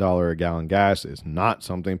 $7 a gallon gas is not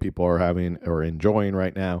something people are having or enjoying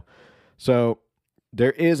right now. So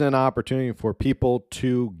there is an opportunity for people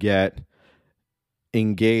to get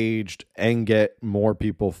engaged and get more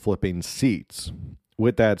people flipping seats.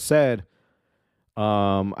 With that said,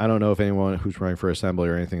 I don't know if anyone who's running for assembly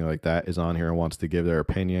or anything like that is on here and wants to give their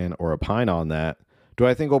opinion or opine on that. Do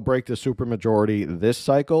I think we'll break the supermajority this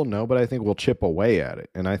cycle? No, but I think we'll chip away at it.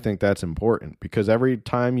 And I think that's important because every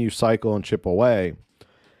time you cycle and chip away,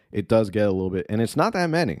 it does get a little bit. And it's not that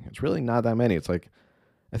many. It's really not that many. It's like,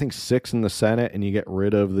 I think 6 in the Senate and you get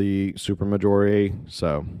rid of the supermajority.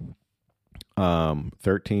 So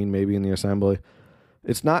 13 maybe in the Assembly.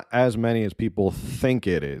 It's not as many as people think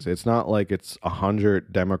it is. It's not like it's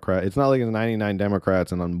 100 Democrats. It's not like it's 99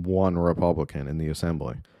 Democrats and then 1 Republican in the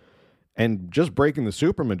Assembly. And just breaking the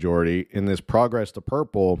supermajority in this progress to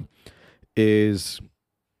purple is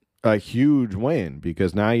a huge win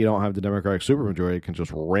because now you don't have the Democratic supermajority. It can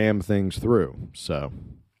just ram things through. So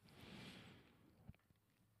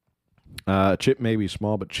chip may be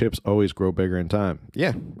small, but chips always grow bigger in time.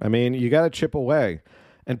 Yeah, I mean, you got to chip away.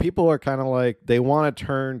 And people are kind of like, they want to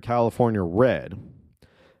turn California red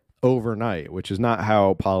overnight, which is not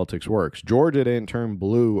how politics works. Georgia didn't turn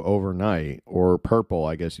blue overnight, or purple,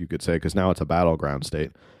 I guess you could say, because now it's a battleground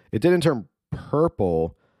state. It didn't turn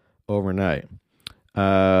purple overnight.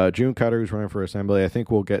 June Cutter, who's running for Assembly, I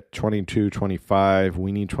think we'll get 22, 25.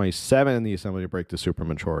 We need 27 in the Assembly to break the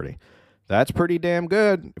supermajority. That's pretty damn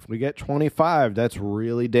good. If we get 25, that's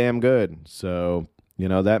really damn good. So, you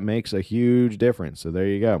know, that makes a huge difference. So there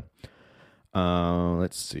you go.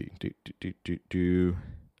 Let's see.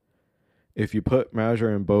 If you put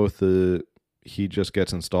Mauser in both, he just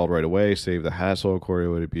gets installed right away. Save the hassle. Corey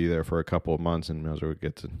would be there for a couple of months, and Mauser would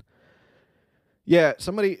get to. Yeah,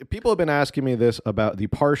 people have been asking me this about the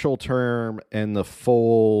partial term and the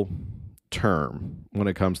full term when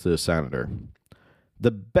it comes to the senator. The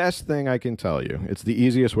best thing I can tell you, it's the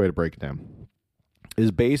easiest way to break it down, is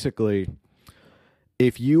basically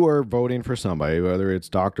if you are voting for somebody, whether it's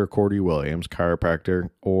Dr. Cordy Williams, chiropractor,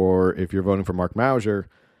 or if you're voting for Mark Mauser,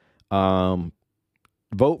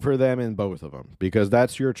 vote for them in both of them because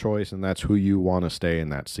that's your choice and that's who you want to stay in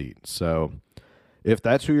that seat. So if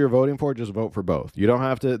that's who you're voting for, just vote for both. You don't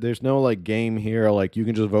have to, there's no like game here. Like you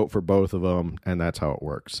can just vote for both of them and that's how it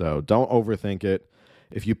works. So don't overthink it.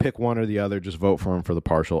 If you pick one or the other, just vote for them for the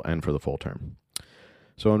partial and for the full term.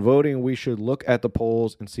 So in voting, we should look at the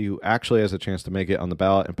polls and see who actually has a chance to make it on the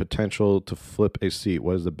ballot and potential to flip a seat.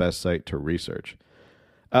 What is the best site to research?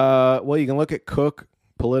 Well, you can look at Cook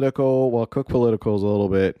Political. Well, Cook Political is a little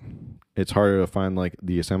bit, it's harder to find like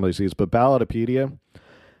the assembly seats, but Ballotopedia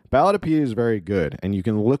is very good. And you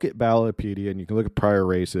can look at Ballotopedia and you can look at prior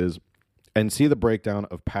races and see the breakdown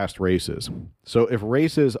of past races. So if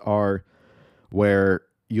races are where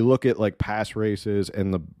you look at like past races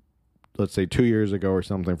and let's say 2 years ago or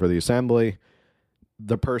something for the assembly,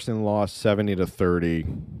 the person lost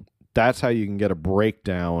 70-30. That's how you can get a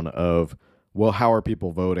breakdown of, well, how are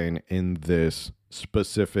people voting in this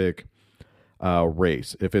specific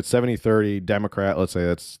race? If it's 70-30 Democrat, let's say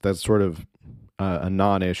that's sort of a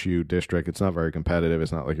non-issue district. It's not very competitive.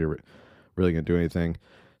 It's not like you're really going to do anything.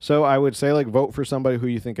 So I would say like vote for somebody who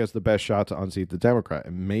you think has the best shot to unseat the Democrat.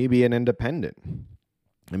 It may be an independent.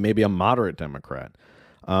 It may be a moderate Democrat.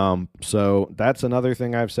 So that's another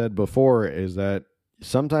thing I've said before is that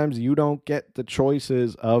sometimes you don't get the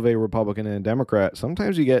choices of a Republican and a Democrat.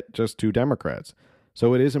 Sometimes you get just 2 Democrats.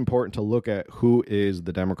 So it is important to look at who is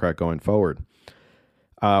the Democrat going forward.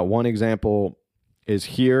 One example is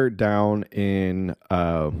here down in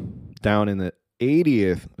the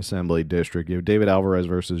 80th Assembly District. You have David Alvarez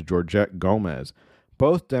versus Georgette Gomez,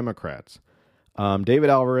 both Democrats. David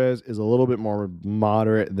Alvarez is a little bit more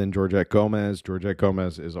moderate than Georgette Gomez. Georgette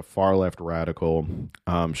Gomez is a far left radical.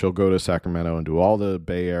 She'll go to Sacramento and do all the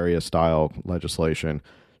Bay Area style legislation.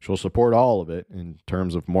 She'll support all of it in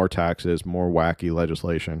terms of more taxes, more wacky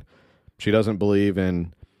legislation. She doesn't believe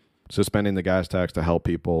in suspending the gas tax to help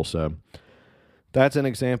people. So that's an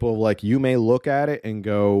example of like you may look at it and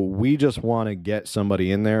go, we just want to get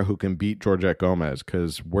somebody in there who can beat Georgette Gomez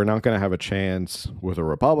because we're not going to have a chance with a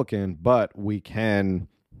Republican, but we can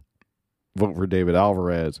vote for David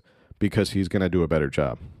Alvarez because he's going to do a better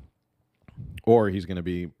job or he's going to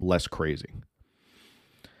be less crazy.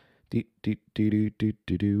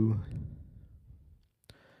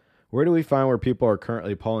 Where do we find where people are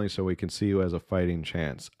currently polling so we can see who has a fighting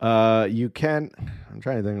chance? I'm trying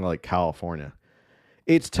to think like California.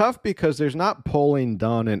 It's tough because there's not polling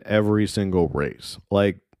done in every single race.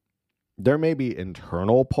 Like, there may be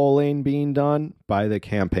internal polling being done by the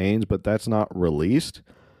campaigns, but that's not released.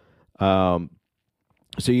 So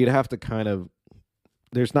you'd have to kind of,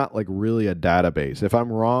 there's not like really a database. If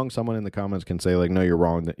I'm wrong, someone in the comments can say like, no, you're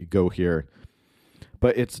wrong, that you go here.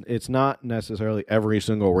 But it's not necessarily every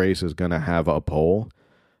single race is going to have a poll.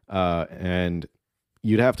 And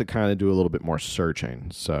you'd have to kind of do a little bit more searching.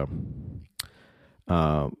 So,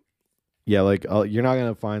 yeah, like you're not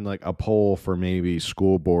going to find like a poll for maybe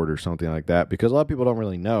school board or something like that, because a lot of people don't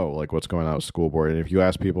really know like what's going on with school board. And if you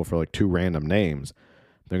ask people for like two random names,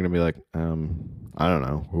 they're going to be like, I don't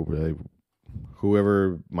know,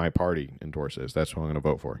 whoever my party endorses, that's who I'm going to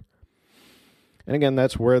vote for. And again,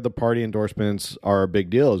 that's where the party endorsements are a big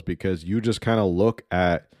deal, is because you just kind of look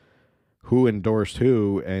at who endorsed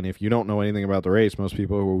who, and if you don't know anything about the race, most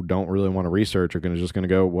people who don't really want to research are going to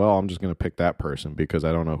go, well, I'm just going to pick that person because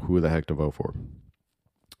I don't know who the heck to vote for.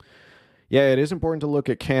 Yeah, it is important to look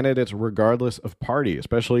at candidates regardless of party,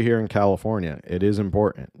 especially here in California. It is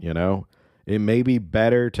important, you know. It may be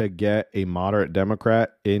better to get a moderate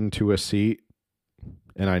Democrat into a seat,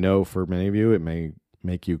 and I know for many of you it may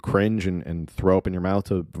make you cringe and throw up in your mouth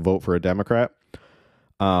to vote for a Democrat.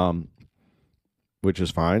 Which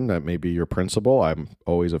is fine. That may be your principle. I'm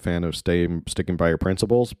always a fan of sticking by your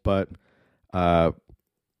principles, but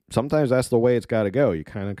sometimes that's the way it's got to go. You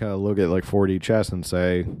kind of look at like 4D chess and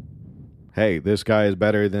say, hey, this guy is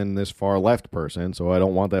better than this far left person, so I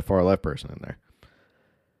don't want that far left person in there.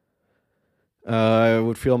 I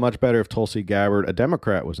would feel much better if Tulsi Gabbard, a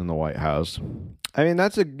Democrat, was in the White House. I mean,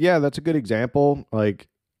 that's a good example. Like,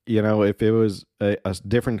 you know, if it was a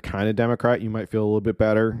different kind of Democrat, you might feel a little bit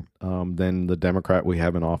better than the Democrat we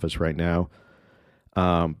have in office right now.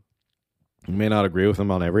 You may not agree with them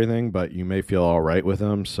on everything, but you may feel all right with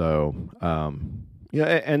them. So, yeah,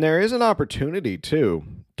 and there is an opportunity too.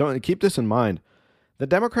 Don't keep this in mind. The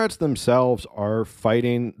Democrats themselves are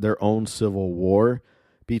fighting their own civil war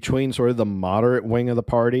between sort of the moderate wing of the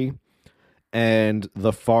party and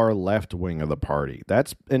the far left wing of the party.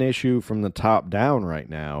 That's an issue from the top down right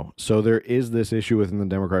now. So there is this issue within the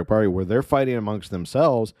Democratic Party where they're fighting amongst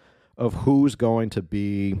themselves of who's going to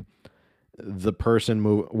be the person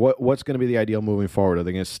what's going to be the ideal moving forward. Are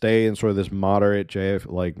they going to stay in sort of this moderate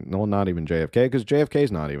not even JFK, because JFK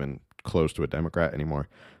is not even close to a Democrat anymore.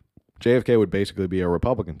 JFK would basically be a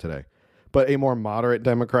Republican today, but a more moderate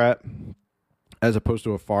Democrat as opposed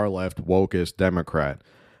to a far left wokeist Democrat.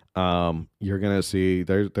 You're going to see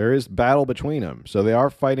there is battle between them. So they are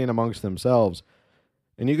fighting amongst themselves,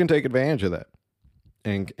 and you can take advantage of that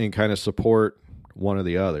and kind of support one or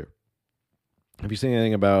the other. Have you seen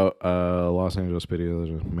anything about Los Angeles video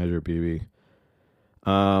Measure BB?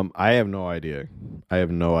 I have no idea. I have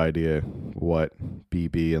no idea what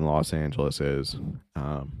BB in Los Angeles is.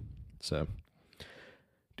 So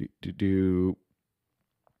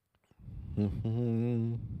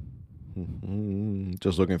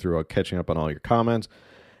just looking through, catching up on all your comments.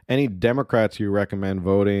 Any Democrats you recommend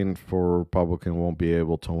voting for Republican won't be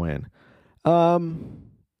able to win? I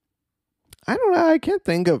don't know. I can't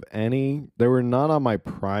think of any. There were none on my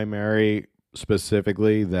primary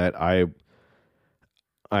specifically that I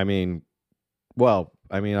already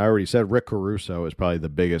said Rick Caruso is probably the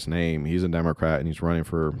biggest name. He's a Democrat and he's running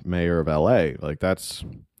for mayor of LA. Like, that's,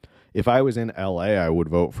 if I was in LA, I would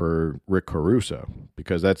vote for Rick Caruso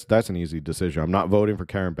because that's an easy decision. I'm not voting for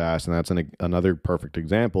Karen Bass, and that's another perfect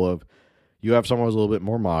example of you have someone who's a little bit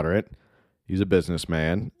more moderate. He's a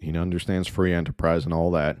businessman. He understands free enterprise and all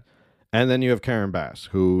that. And then you have Karen Bass,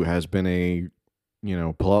 who has been a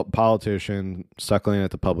politician suckling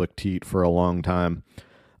at the public teat for a long time.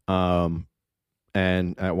 And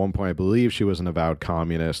at one point, I believe she was an avowed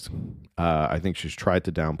communist. I think she's tried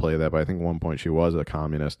to downplay that, but I think at one point she was a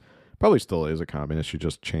communist. Probably still is a communist. She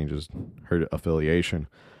just changes her affiliation.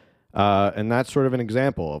 And that's sort of an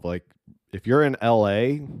example of, like, if you're in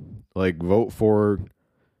LA, like, vote for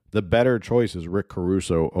the better choice is Rick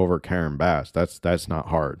Caruso over Karen Bass. That's not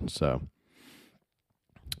hard. So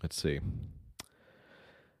let's see.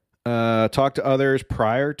 Talk to others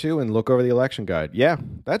prior to and look over the election guide. Yeah,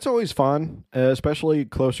 that's always fun, especially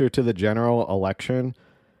closer to the general election.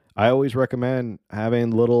 I always recommend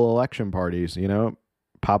having little election parties,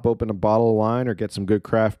 pop open a bottle of wine or get some good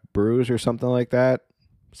craft brews or something like that.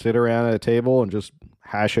 Sit around at a table and just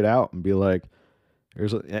hash it out and be like,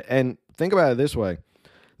 and think about it this way.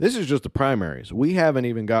 This is just the primaries. We haven't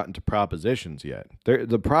even gotten to propositions yet.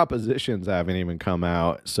 The propositions haven't even come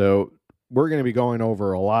out. So we're going to be going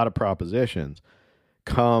over a lot of propositions.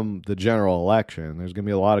 come the general election. There's going to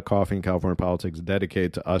be a lot of coffee in California politics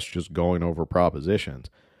dedicated to us just going over propositions.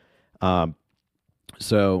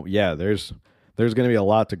 So yeah, there's going to be a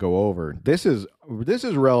lot to go over. This is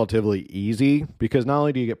relatively easy because not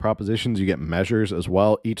only do you get propositions, you get measures as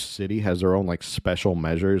well. Each city has their own like special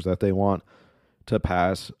measures that they want to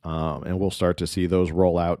pass, and we'll start to see those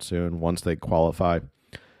roll out soon once they qualify.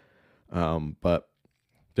 But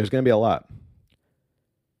there's going to be a lot.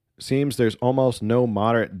 Seems there's almost no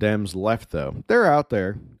moderate Dems left, though. They're out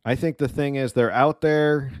there. I think the thing is they're out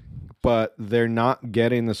there, but they're not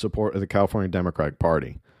getting the support of the California Democratic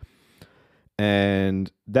Party.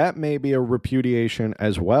 And that may be a repudiation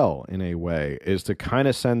as well, in a way, is to kind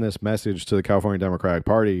of send this message to the California Democratic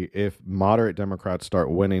Party. If moderate Democrats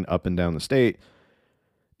start winning up and down the state,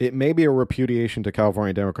 it may be a repudiation to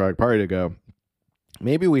California Democratic Party to go,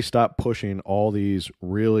 maybe we stop pushing all these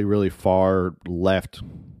really, really far left,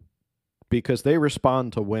 because they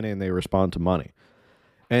respond to winning, they respond to money.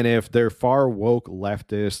 And if their far woke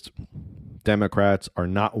leftist Democrats are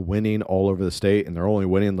not winning all over the state and they're only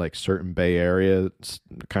winning like certain Bay Area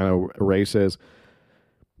kind of races,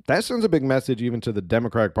 that sends a big message even to the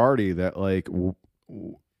Democratic Party that like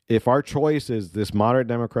if our choice is this moderate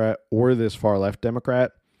Democrat or this far left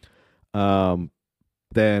Democrat, then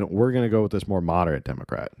we're going to go with this more moderate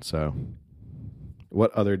Democrat. So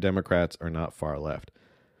what other Democrats are not far left?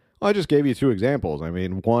 Well, I just gave you two examples. I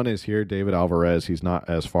mean, one is here, David Alvarez. He's not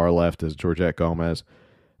as far left as Georgette Gomez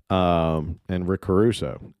and Rick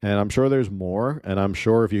Caruso. And I'm sure there's more. And I'm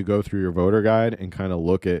sure if you go through your voter guide and kind of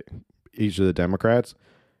look at each of the Democrats,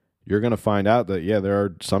 you're going to find out that, yeah, there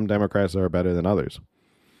are some Democrats that are better than others.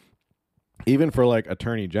 Even for like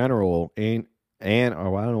Attorney General, I don't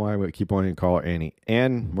know why I keep wanting to call her Annie.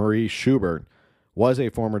 Anne Marie Schubert was a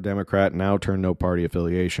former Democrat, now turned no party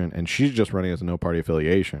affiliation, and she's just running as a no party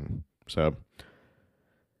affiliation. So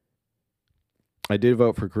I did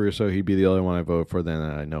vote for Caruso. He'd be the only one I vote for then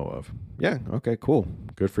that I know of. Yeah, okay, cool.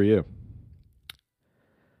 Good for you.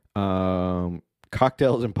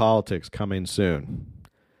 Cocktails in politics coming soon.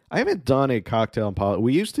 I haven't done a cocktail in politics.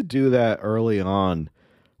 We used to do that early on.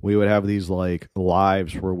 We would have these like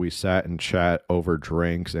lives where we sat and chat over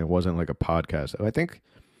drinks, and it wasn't like a podcast. I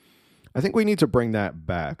think we need to bring that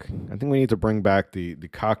back. I think we need to bring back the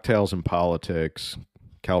cocktails and politics,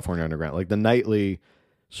 California Underground, like the nightly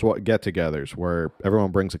get-togethers where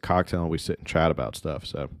everyone brings a cocktail and we sit and chat about stuff.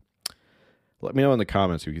 So let me know in the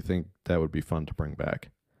comments if you think that would be fun to bring back.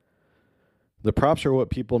 The props are what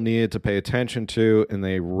people needed to pay attention to, and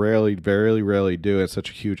they very rarely do. It's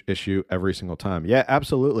such a huge issue every single time. Yeah,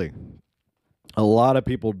 absolutely. A lot of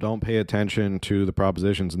people don't pay attention to the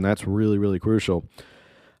propositions, and that's really, really crucial.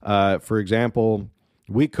 For example,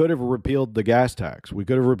 we could have repealed the gas tax. We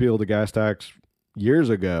could have repealed the gas tax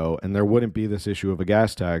years ago, and there wouldn't be this issue of a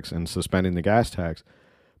gas tax and suspending the gas tax.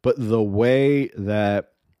 But the way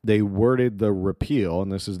that they worded the repeal,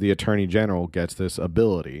 and this is the Attorney General gets this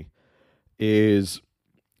ability, is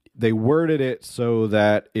they worded it so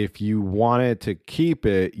that if you wanted to keep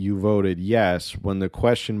it, you voted yes. When the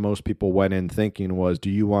question most people went in thinking was, do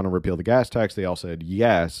you want to repeal the gas tax? They all said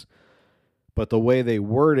yes. But the way they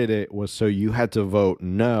worded it was so you had to vote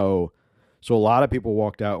no. So a lot of people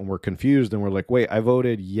walked out and were confused and were like, wait, I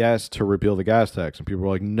voted yes to repeal the gas tax. And people were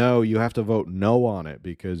like, no, you have to vote no on it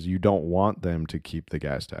because you don't want them to keep the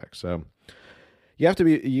gas tax. So you have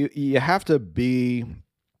to be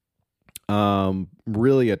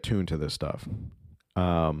really attuned to this stuff.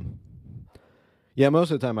 Yeah,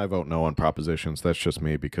 most of the time I vote no on propositions. That's just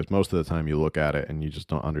me because most of the time you look at it and you just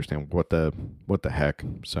don't understand what the heck.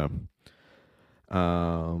 So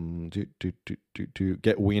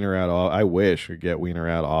get Wiener out of, I wish we get Wiener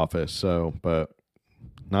out of office. So, but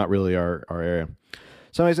not really our area.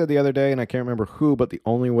 Somebody said the other day, and I can't remember who, but the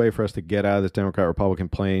only way for us to get out of this Democrat-Republican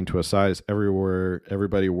plane to a side is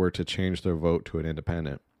everybody were to change their vote to an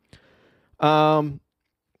independent.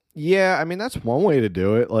 Yeah, I mean, that's one way to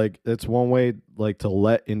do it. Like, it's one way, like, to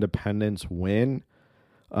let independents win,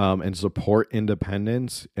 and support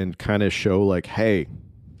independence and kind of show, like, hey,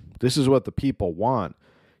 this is what the people want.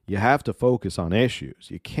 You have to focus on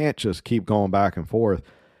issues. You can't just keep going back and forth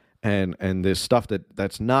and this stuff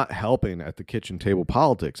that's not helping at the kitchen table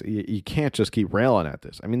politics. You can't just keep railing at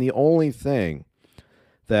this. I mean, the only thing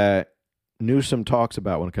that Newsom talks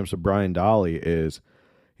about when it comes to Brian Dahle is,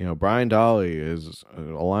 you know, Brian Dahle is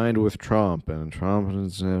aligned with Trump and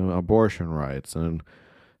Trump's abortion rights and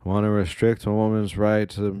want to restrict a woman's right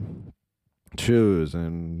to choose.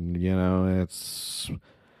 And, you know,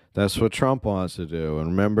 that's what Trump wants to do. And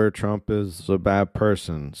remember, Trump is a bad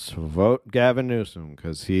person. So vote Gavin Newsom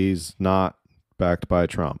because he's not backed by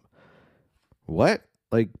Trump. What?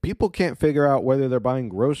 like people can't figure out whether they're buying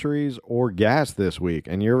groceries or gas this week.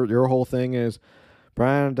 And your whole thing is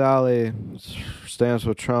Brian Daly stands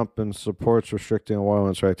with Trump and supports restricting oil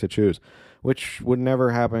and right to choose, which would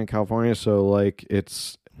never happen in California. So like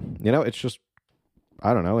it's it's just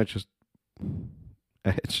I don't know, it's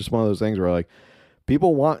just one of those things where like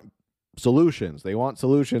people want solutions. They want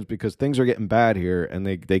solutions because things are getting bad here and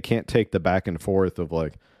they can't take the back and forth of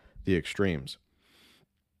like the extremes.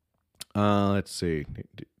 Let's see.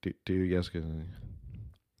 Yes.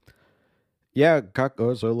 Yeah,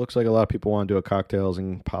 so it looks like a lot of people want to do a cocktails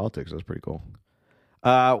and politics. That's pretty cool.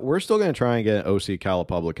 We're still going to try and get an OC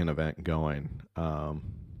Calipublican event going.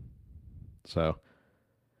 So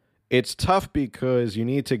it's tough because you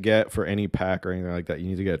need to get, for any pack or anything like that, you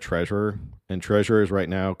need to get a treasurer. And treasurers right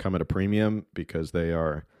now come at a premium because they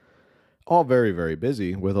are all very, very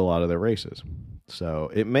busy with a lot of their races.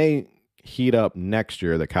 So it may heat up next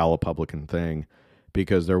year, the Calipublican thing,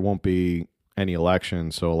 because there won't be any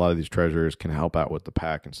elections. So a lot of these treasurers can help out with the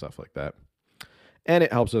pack and stuff like that. And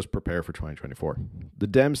it helps us prepare for 2024. The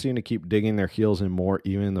Dems seem to keep digging their heels in more,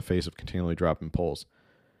 even in the face of continually dropping polls.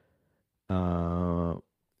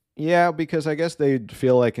 Yeah, because I guess they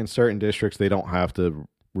feel like in certain districts they don't have to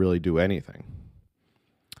really do anything.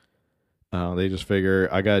 They just figure,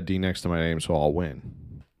 I got a D next to my name, so I'll win.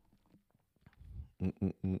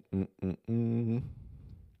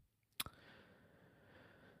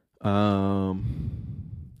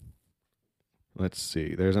 Let's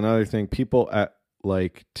see. There's another thing. People at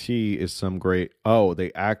like T is some great. Oh,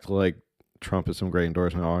 they act like Trump is some great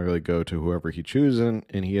endorsement. I'll really go to whoever he chooses,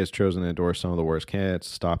 and he has chosen to endorse some of the worst candidates.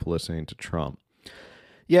 Stop listening to Trump.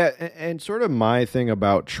 Yeah, and sort of my thing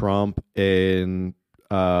about Trump and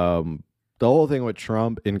the whole thing with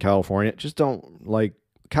Trump in California, just don't like.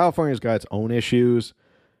 California's got its own issues.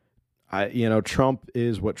 Trump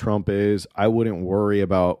is what Trump is. I wouldn't worry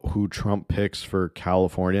about who Trump picks for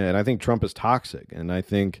California. And I think Trump is toxic. And I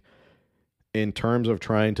think in terms of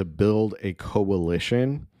trying to build a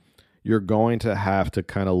coalition, you're going to have to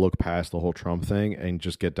kind of look past the whole Trump thing and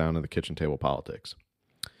just get down to the kitchen table politics.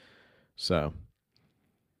 So,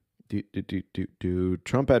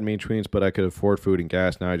 Trump had mean tweets, but I could afford food and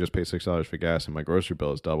gas. Now I just pay $6 for gas and my grocery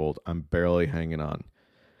bill has doubled. I'm barely hanging on.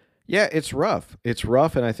 Yeah, it's rough. It's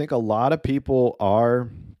rough, and I think a lot of people are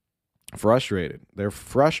frustrated. They're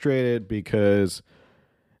frustrated because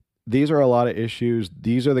these are a lot of issues.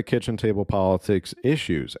 These are the kitchen table politics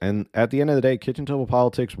issues. And at the end of the day, kitchen table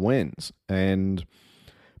politics wins. And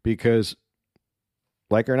because,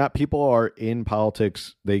 like or not, people are in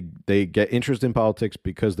politics. They get interest in politics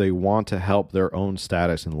because they want to help their own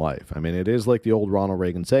status in life. I mean, it is like the old Ronald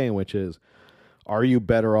Reagan saying, which is, are you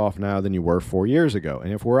better off now than you were 4 years ago?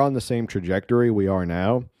 And if we're on the same trajectory we are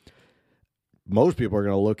now, most people are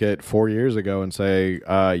going to look at 4 years ago and say,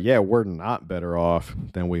 yeah, we're not better off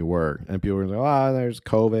than we were. And people are going to say, there's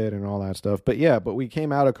COVID and all that stuff. But yeah, but we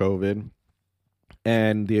came out of COVID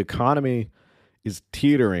and the economy is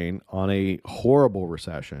teetering on a horrible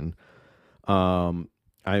recession.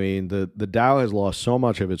 I mean, the Dow has lost so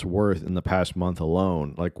much of its worth in the past month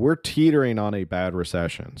alone. Like, we're teetering on a bad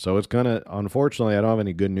recession. So it's going to, unfortunately, I don't have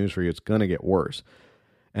any good news for you. It's going to get worse.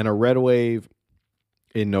 And a red wave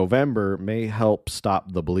in November may help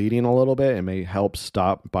stop the bleeding a little bit. It may help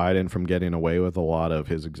stop Biden from getting away with a lot of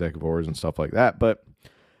his executive orders and stuff like that. But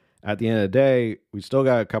at the end of the day, we still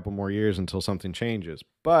got a couple more years until something changes.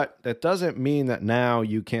 But that doesn't mean that now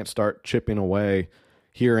you can't start chipping away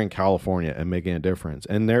here in California and making a difference.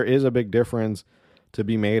 And there is a big difference to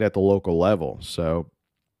be made at the local level. So,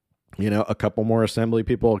 a couple more assembly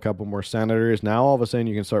people, a couple more senators. Now all of a sudden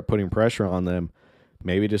you can start putting pressure on them,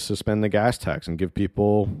 maybe to suspend the gas tax and give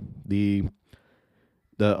people a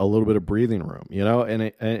little bit of breathing room, and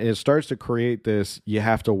it starts to create this, you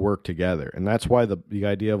have to work together. And that's why the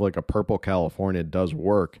idea of like a purple California does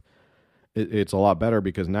work. It's a lot better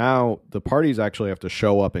because now the parties actually have to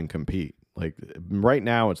show up and compete. Like right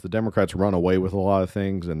now, it's the Democrats run away with a lot of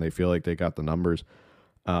things and they feel like they got the numbers.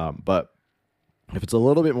 But if it's a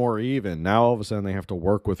little bit more even, now all of a sudden they have to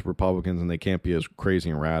work with Republicans and they can't be as crazy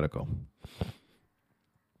and radical.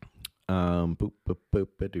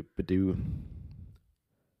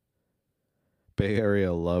 Bay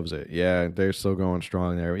Area loves it. Yeah, they're still going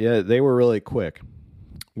strong there. Yeah, they were really quick.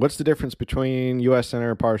 What's the difference between U.S.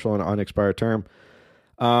 Senator partial and unexpired term?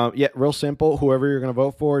 Yeah, real simple. Whoever you're going to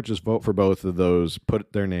vote for, just vote for both of those.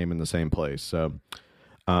 Put their name in the same place. So,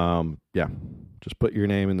 yeah, just put your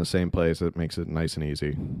name in the same place. It makes it nice and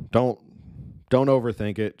easy. Don't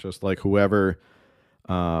overthink it. Just like whoever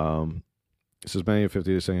suspending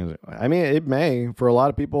 50 cents. I mean, it may, for a lot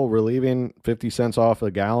of people, relieving 50 cents off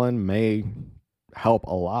a gallon may help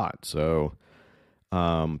a lot. So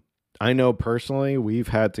I know personally we've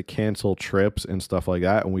had to cancel trips and stuff like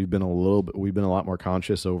that, and we've been a lot more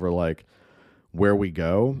conscious over like where we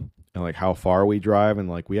go and like how far we drive, and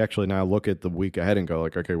like we actually now look at the week ahead and go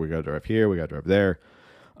like, okay, we gotta drive here, we gotta drive there.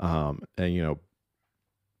 And you know,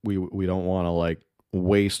 we don't want to like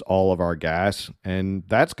waste all of our gas, and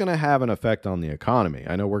that's going to have an effect on the economy.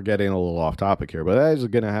 I know we're getting a little off topic here, but that is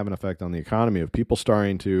going to have an effect on the economy of people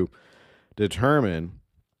starting to determine,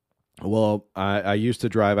 well, I used to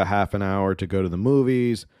drive a half an hour to go to the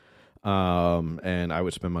movies, and I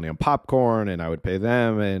would spend money on popcorn, and I would pay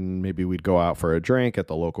them, and maybe we'd go out for a drink at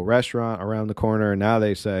the local restaurant around the corner. And now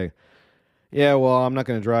they say, yeah, well, I'm not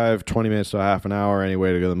going to drive 20 minutes to a half an hour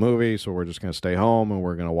anyway to go to the movie, so we're just going to stay home and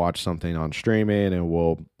we're going to watch something on streaming and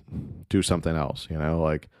we'll do something else, you know?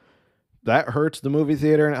 Like, that hurts the movie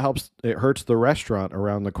theater, and it hurts the restaurant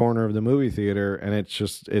around the corner of the movie theater, and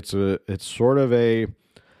it's sort of a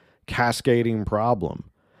cascading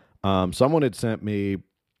problem. Someone had sent me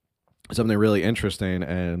something really interesting,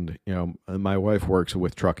 and, you know, my wife works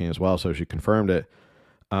with trucking as well, so she confirmed it.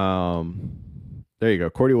 There you go.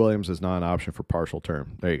 Cordy Williams is not an option for partial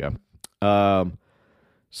term. There you go.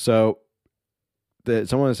 So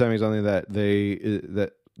someone sent me something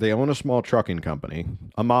that they own a small trucking company,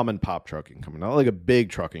 a mom and pop trucking company, not like a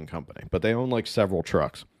big trucking company, but they own like several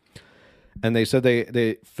trucks. And they said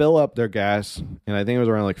they fill up their gas, and I think it was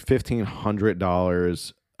around like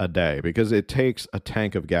 $1,500 a day, because it takes a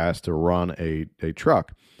tank of gas to run a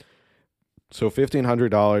truck. So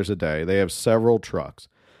 $1,500 a day. They have several trucks.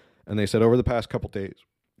 And they said over the past couple days,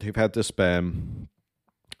 they've had to spend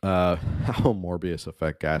how Morbius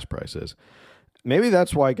affect gas prices. Maybe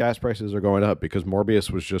that's why gas prices are going up, because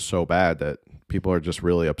Morbius was just so bad that people are just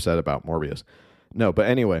really upset about Morbius. No, but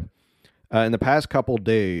anyway, in the past couple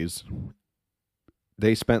days,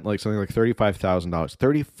 they spent like something like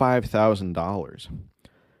 $35,000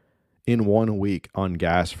 in 1 week on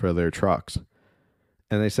gas for their trucks.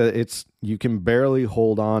 And they said you can barely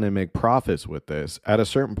hold on and make profits with this. At a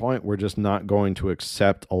certain point, we're just not going to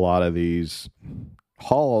accept a lot of these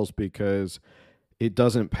hauls because it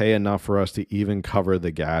doesn't pay enough for us to even cover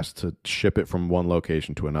the gas to ship it from one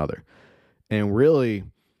location to another. And really,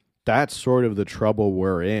 that's sort of the trouble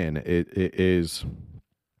we're in. It is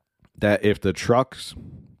that if the trucks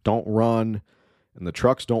don't run and the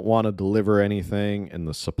trucks don't want to deliver anything and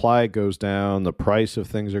the supply goes down, the price of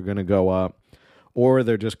things are going to go up. Or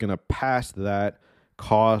they're just going to pass that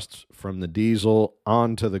cost from the diesel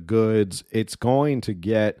onto the goods. It's going to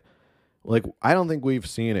get, like, I don't think we've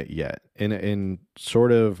seen it yet. In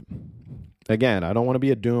sort of, again, I don't want to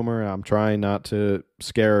be a doomer. I'm trying not to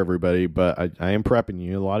scare everybody, but I am prepping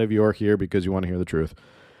you. A lot of you are here because you want to hear the truth.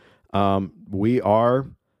 We are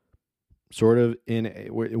sort of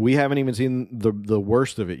we haven't even seen the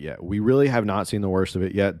worst of it yet. We really have not seen the worst of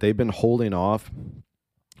it yet. They've been holding off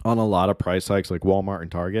on a lot of price hikes like Walmart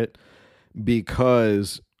and Target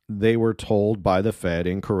because they were told by the Fed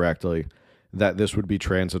incorrectly that this would be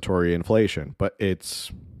transitory inflation. But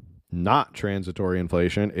it's not transitory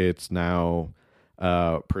inflation. It's now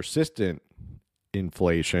persistent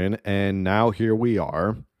inflation. And now here we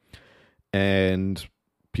are. And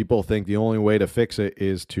people think the only way to fix it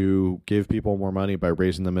is to give people more money by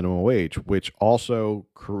raising the minimum wage, which also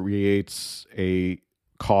creates a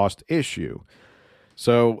cost issue.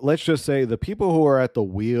 So let's just say the people who are at the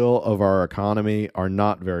wheel of our economy are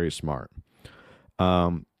not very smart.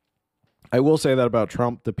 I will say that about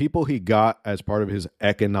Trump. The people he got as part of his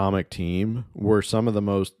economic team were some of the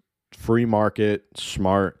most free market,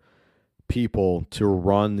 smart people to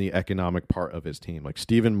run the economic part of his team. Like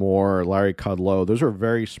Stephen Moore, Larry Kudlow. Those are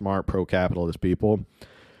very smart pro-capitalist people.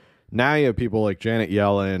 Now you have people like Janet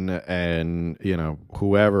Yellen and, you know,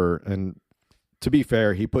 whoever. And to be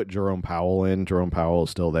fair, he put Jerome Powell in. Jerome Powell is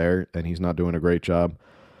still there, and he's not doing a great job.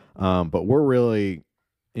 But we're really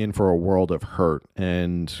in for a world of hurt.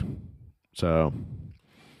 And so,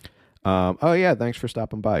 oh, yeah, thanks for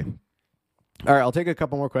stopping by. All right, I'll take a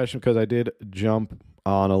couple more questions because I did jump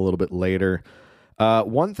on a little bit later.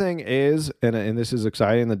 One thing is, and this is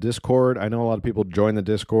exciting, the Discord. I know a lot of people joined the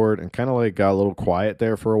Discord and kind of like got a little quiet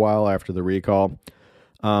there for a while after the recall.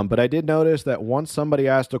 But I did notice that once somebody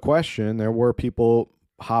asked a question, there were people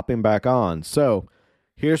hopping back on. So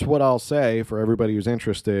here's what I'll say for everybody who's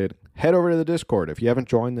interested. Head over to the Discord. If you haven't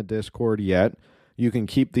joined the Discord yet, you can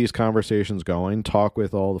keep these conversations going, talk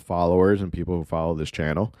with all the followers and people who follow this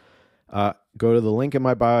channel. Go to the link in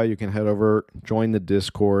my bio. You can head over, join the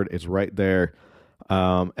Discord. It's right there.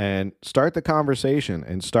 and start the conversation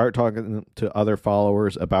and start talking to other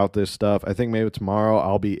followers about this stuff. I think maybe tomorrow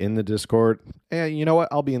I'll be in the Discord. And you know what?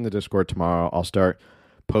 I'll be in the Discord tomorrow. I'll start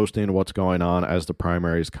posting what's going on as the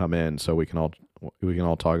primaries come in, so we can all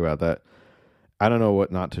talk about that. I don't know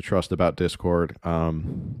what not to trust about Discord. I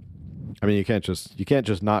mean, you can't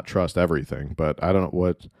just not trust everything, but I don't know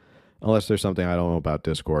what, unless there's something I don't know about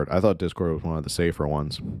Discord. I thought Discord was one of the safer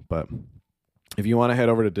ones, but if you want to head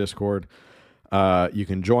over to Discord, you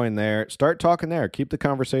can join there. Start talking there. Keep the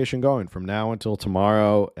conversation going from now until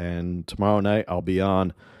tomorrow. And tomorrow night, I'll be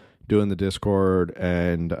on doing the Discord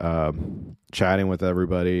and chatting with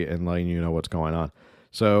everybody and letting you know what's going on.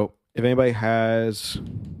 So if anybody has...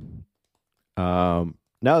 no,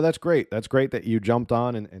 that's great. That's great that you jumped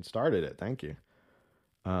on and started it. Thank you.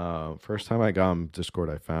 First time I got on Discord,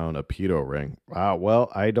 I found a pedo ring. Well,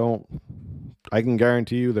 I can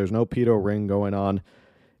guarantee you there's no pedo ring going on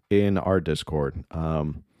in our Discord. I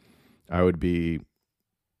would be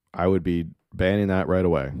banning that right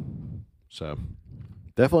away. So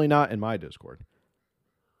definitely not in my Discord.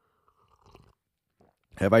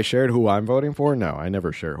 Have I shared who I'm voting for? No, I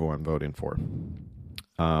never share who I'm voting for.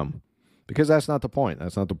 Because that's not the point.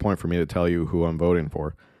 That's not the point for me to tell you who I'm voting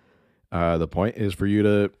for. The point is for you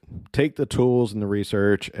to take the tools and the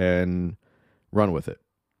research and run with it.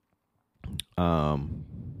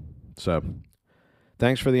 So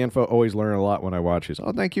thanks for the info. Always learn a lot when I watch these.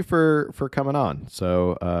 Oh, thank you for coming on.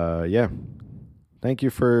 So, yeah, thank you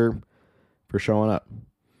for showing up.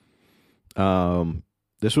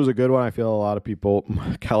 This was a good one. I feel a lot of people,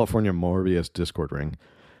 California Morbius Discord ring.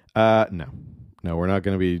 No, we're not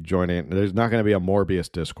going to be joining. There's not going to be a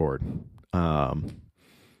Morbius Discord,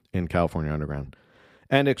 in California Underground.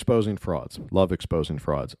 And exposing frauds. Love exposing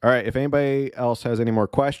frauds. All right. If anybody else has any more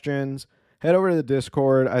questions, head over to the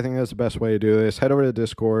Discord. I think that's the best way to do this. Head over to the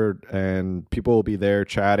Discord and people will be there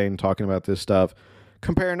chatting, talking about this stuff.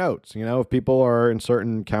 Compare notes. You know, if people are in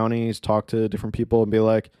certain counties, talk to different people and be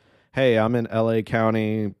like, hey, I'm in LA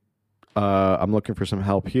County. I'm looking for some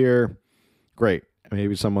help here. Great.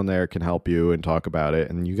 Maybe someone there can help you and talk about it.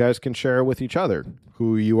 And you guys can share with each other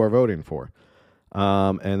who you are voting for.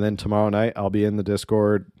 And then tomorrow night, I'll be in the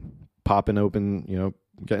Discord, popping open, you know,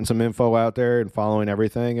 getting some info out there and following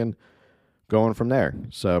everything and going from there.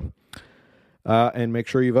 So, and make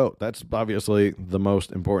sure you vote. That's obviously the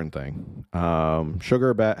most important thing.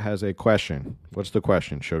 Sugarbat has a question. What's the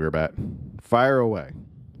question, Sugarbat? Fire away.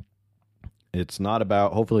 Hopefully it's not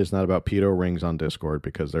about pedo rings on Discord,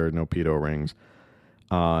 because there are no pedo rings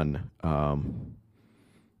on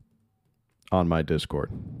my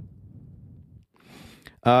Discord.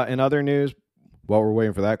 In other news, while we're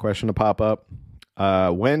waiting for that question to pop up,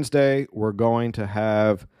 Wednesday we're going to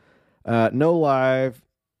have no live.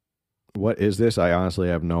 What is this? I honestly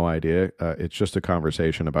have no idea. It's just a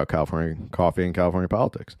conversation about California coffee and California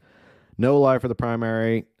politics. No live for the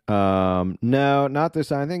primary. No, not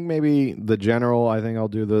this. I think maybe the general. I think I'll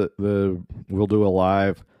do we'll do a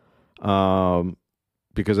live,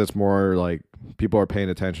 because it's more like people are paying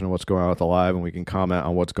attention to what's going on with the live, and we can comment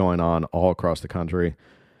on what's going on all across the country.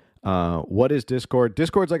 What is Discord?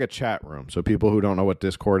 Discord's like a chat room. So people who don't know what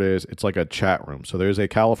Discord is, it's like a chat room. So there's a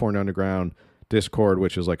California Underground Discord,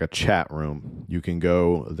 which is like a chat room. You can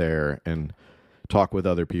go there and talk with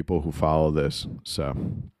other people who follow this. So,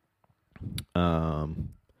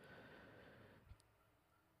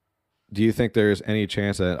 do you think there's any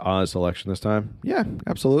chance at an honest election this time? Yeah,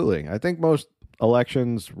 absolutely. I think most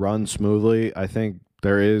elections run smoothly. I think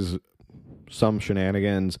there is some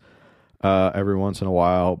shenanigans every once in a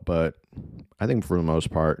while, but I think for the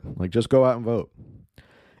most part, like, just go out and vote.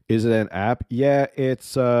 Is it an app? Yeah,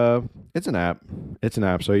 it's an app. It's an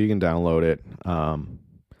app, so you can download it.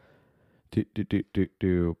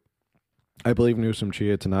 I believe Newsom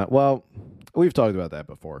cheated tonight. Well, we've talked about that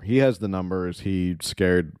before. He has the numbers. He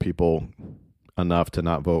scared people enough to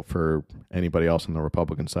not vote for anybody else on the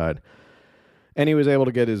Republican side. And he was able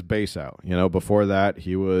to get his base out. You know, before that,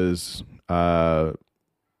 he was...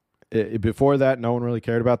 before that, no one really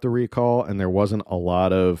cared about the recall, and there wasn't a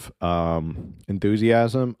lot of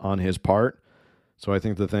enthusiasm on his part. So I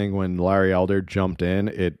think the thing when Larry Elder jumped in,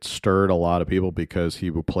 it stirred a lot of people because he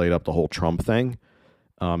played up the whole Trump thing.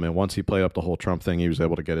 And once he played up the whole Trump thing, he was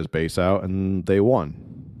able to get his base out, and they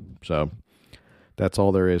won. So that's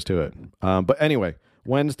all there is to it. But anyway,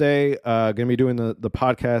 Wednesday, going to be doing the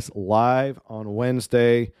podcast live on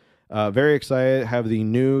Wednesday. Very excited. Have the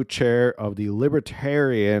new chair of the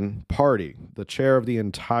Libertarian Party, the chair of the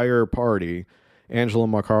entire party, Angela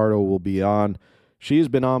McArdle, will be on. She's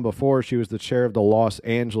been on before. She was the chair of the Los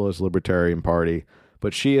Angeles Libertarian Party,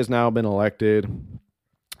 but she has now been elected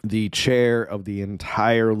the chair of the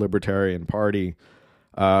entire Libertarian Party.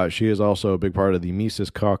 She is also a big part of the Mises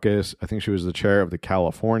Caucus. I think she was the chair of the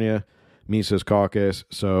California Mises Caucus.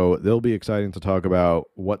 So they'll be exciting to talk about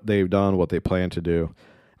what they've done, what they plan to do,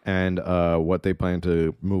 and what they plan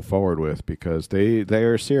to move forward with, because they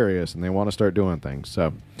are serious and they want to start doing things.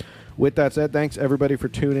 So with that said, thanks everybody for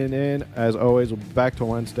tuning in. As always, we'll be back to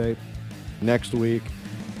Wednesday next week.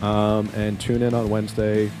 And tune in on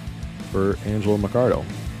Wednesday for Angela McArdle.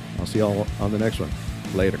 I'll see y'all on the next one.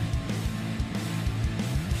 Later.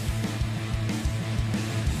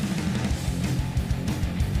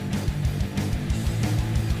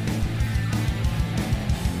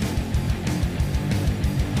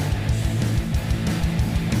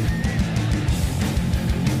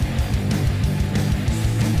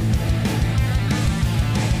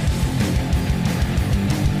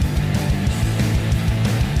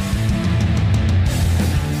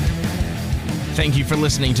 Thank you for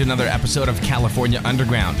listening to another episode of California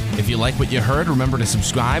Underground. If you like what you heard, remember to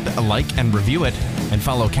subscribe, like, and review it, and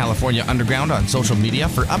follow California Underground on social media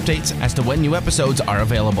for updates as to when new episodes are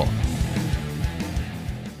available.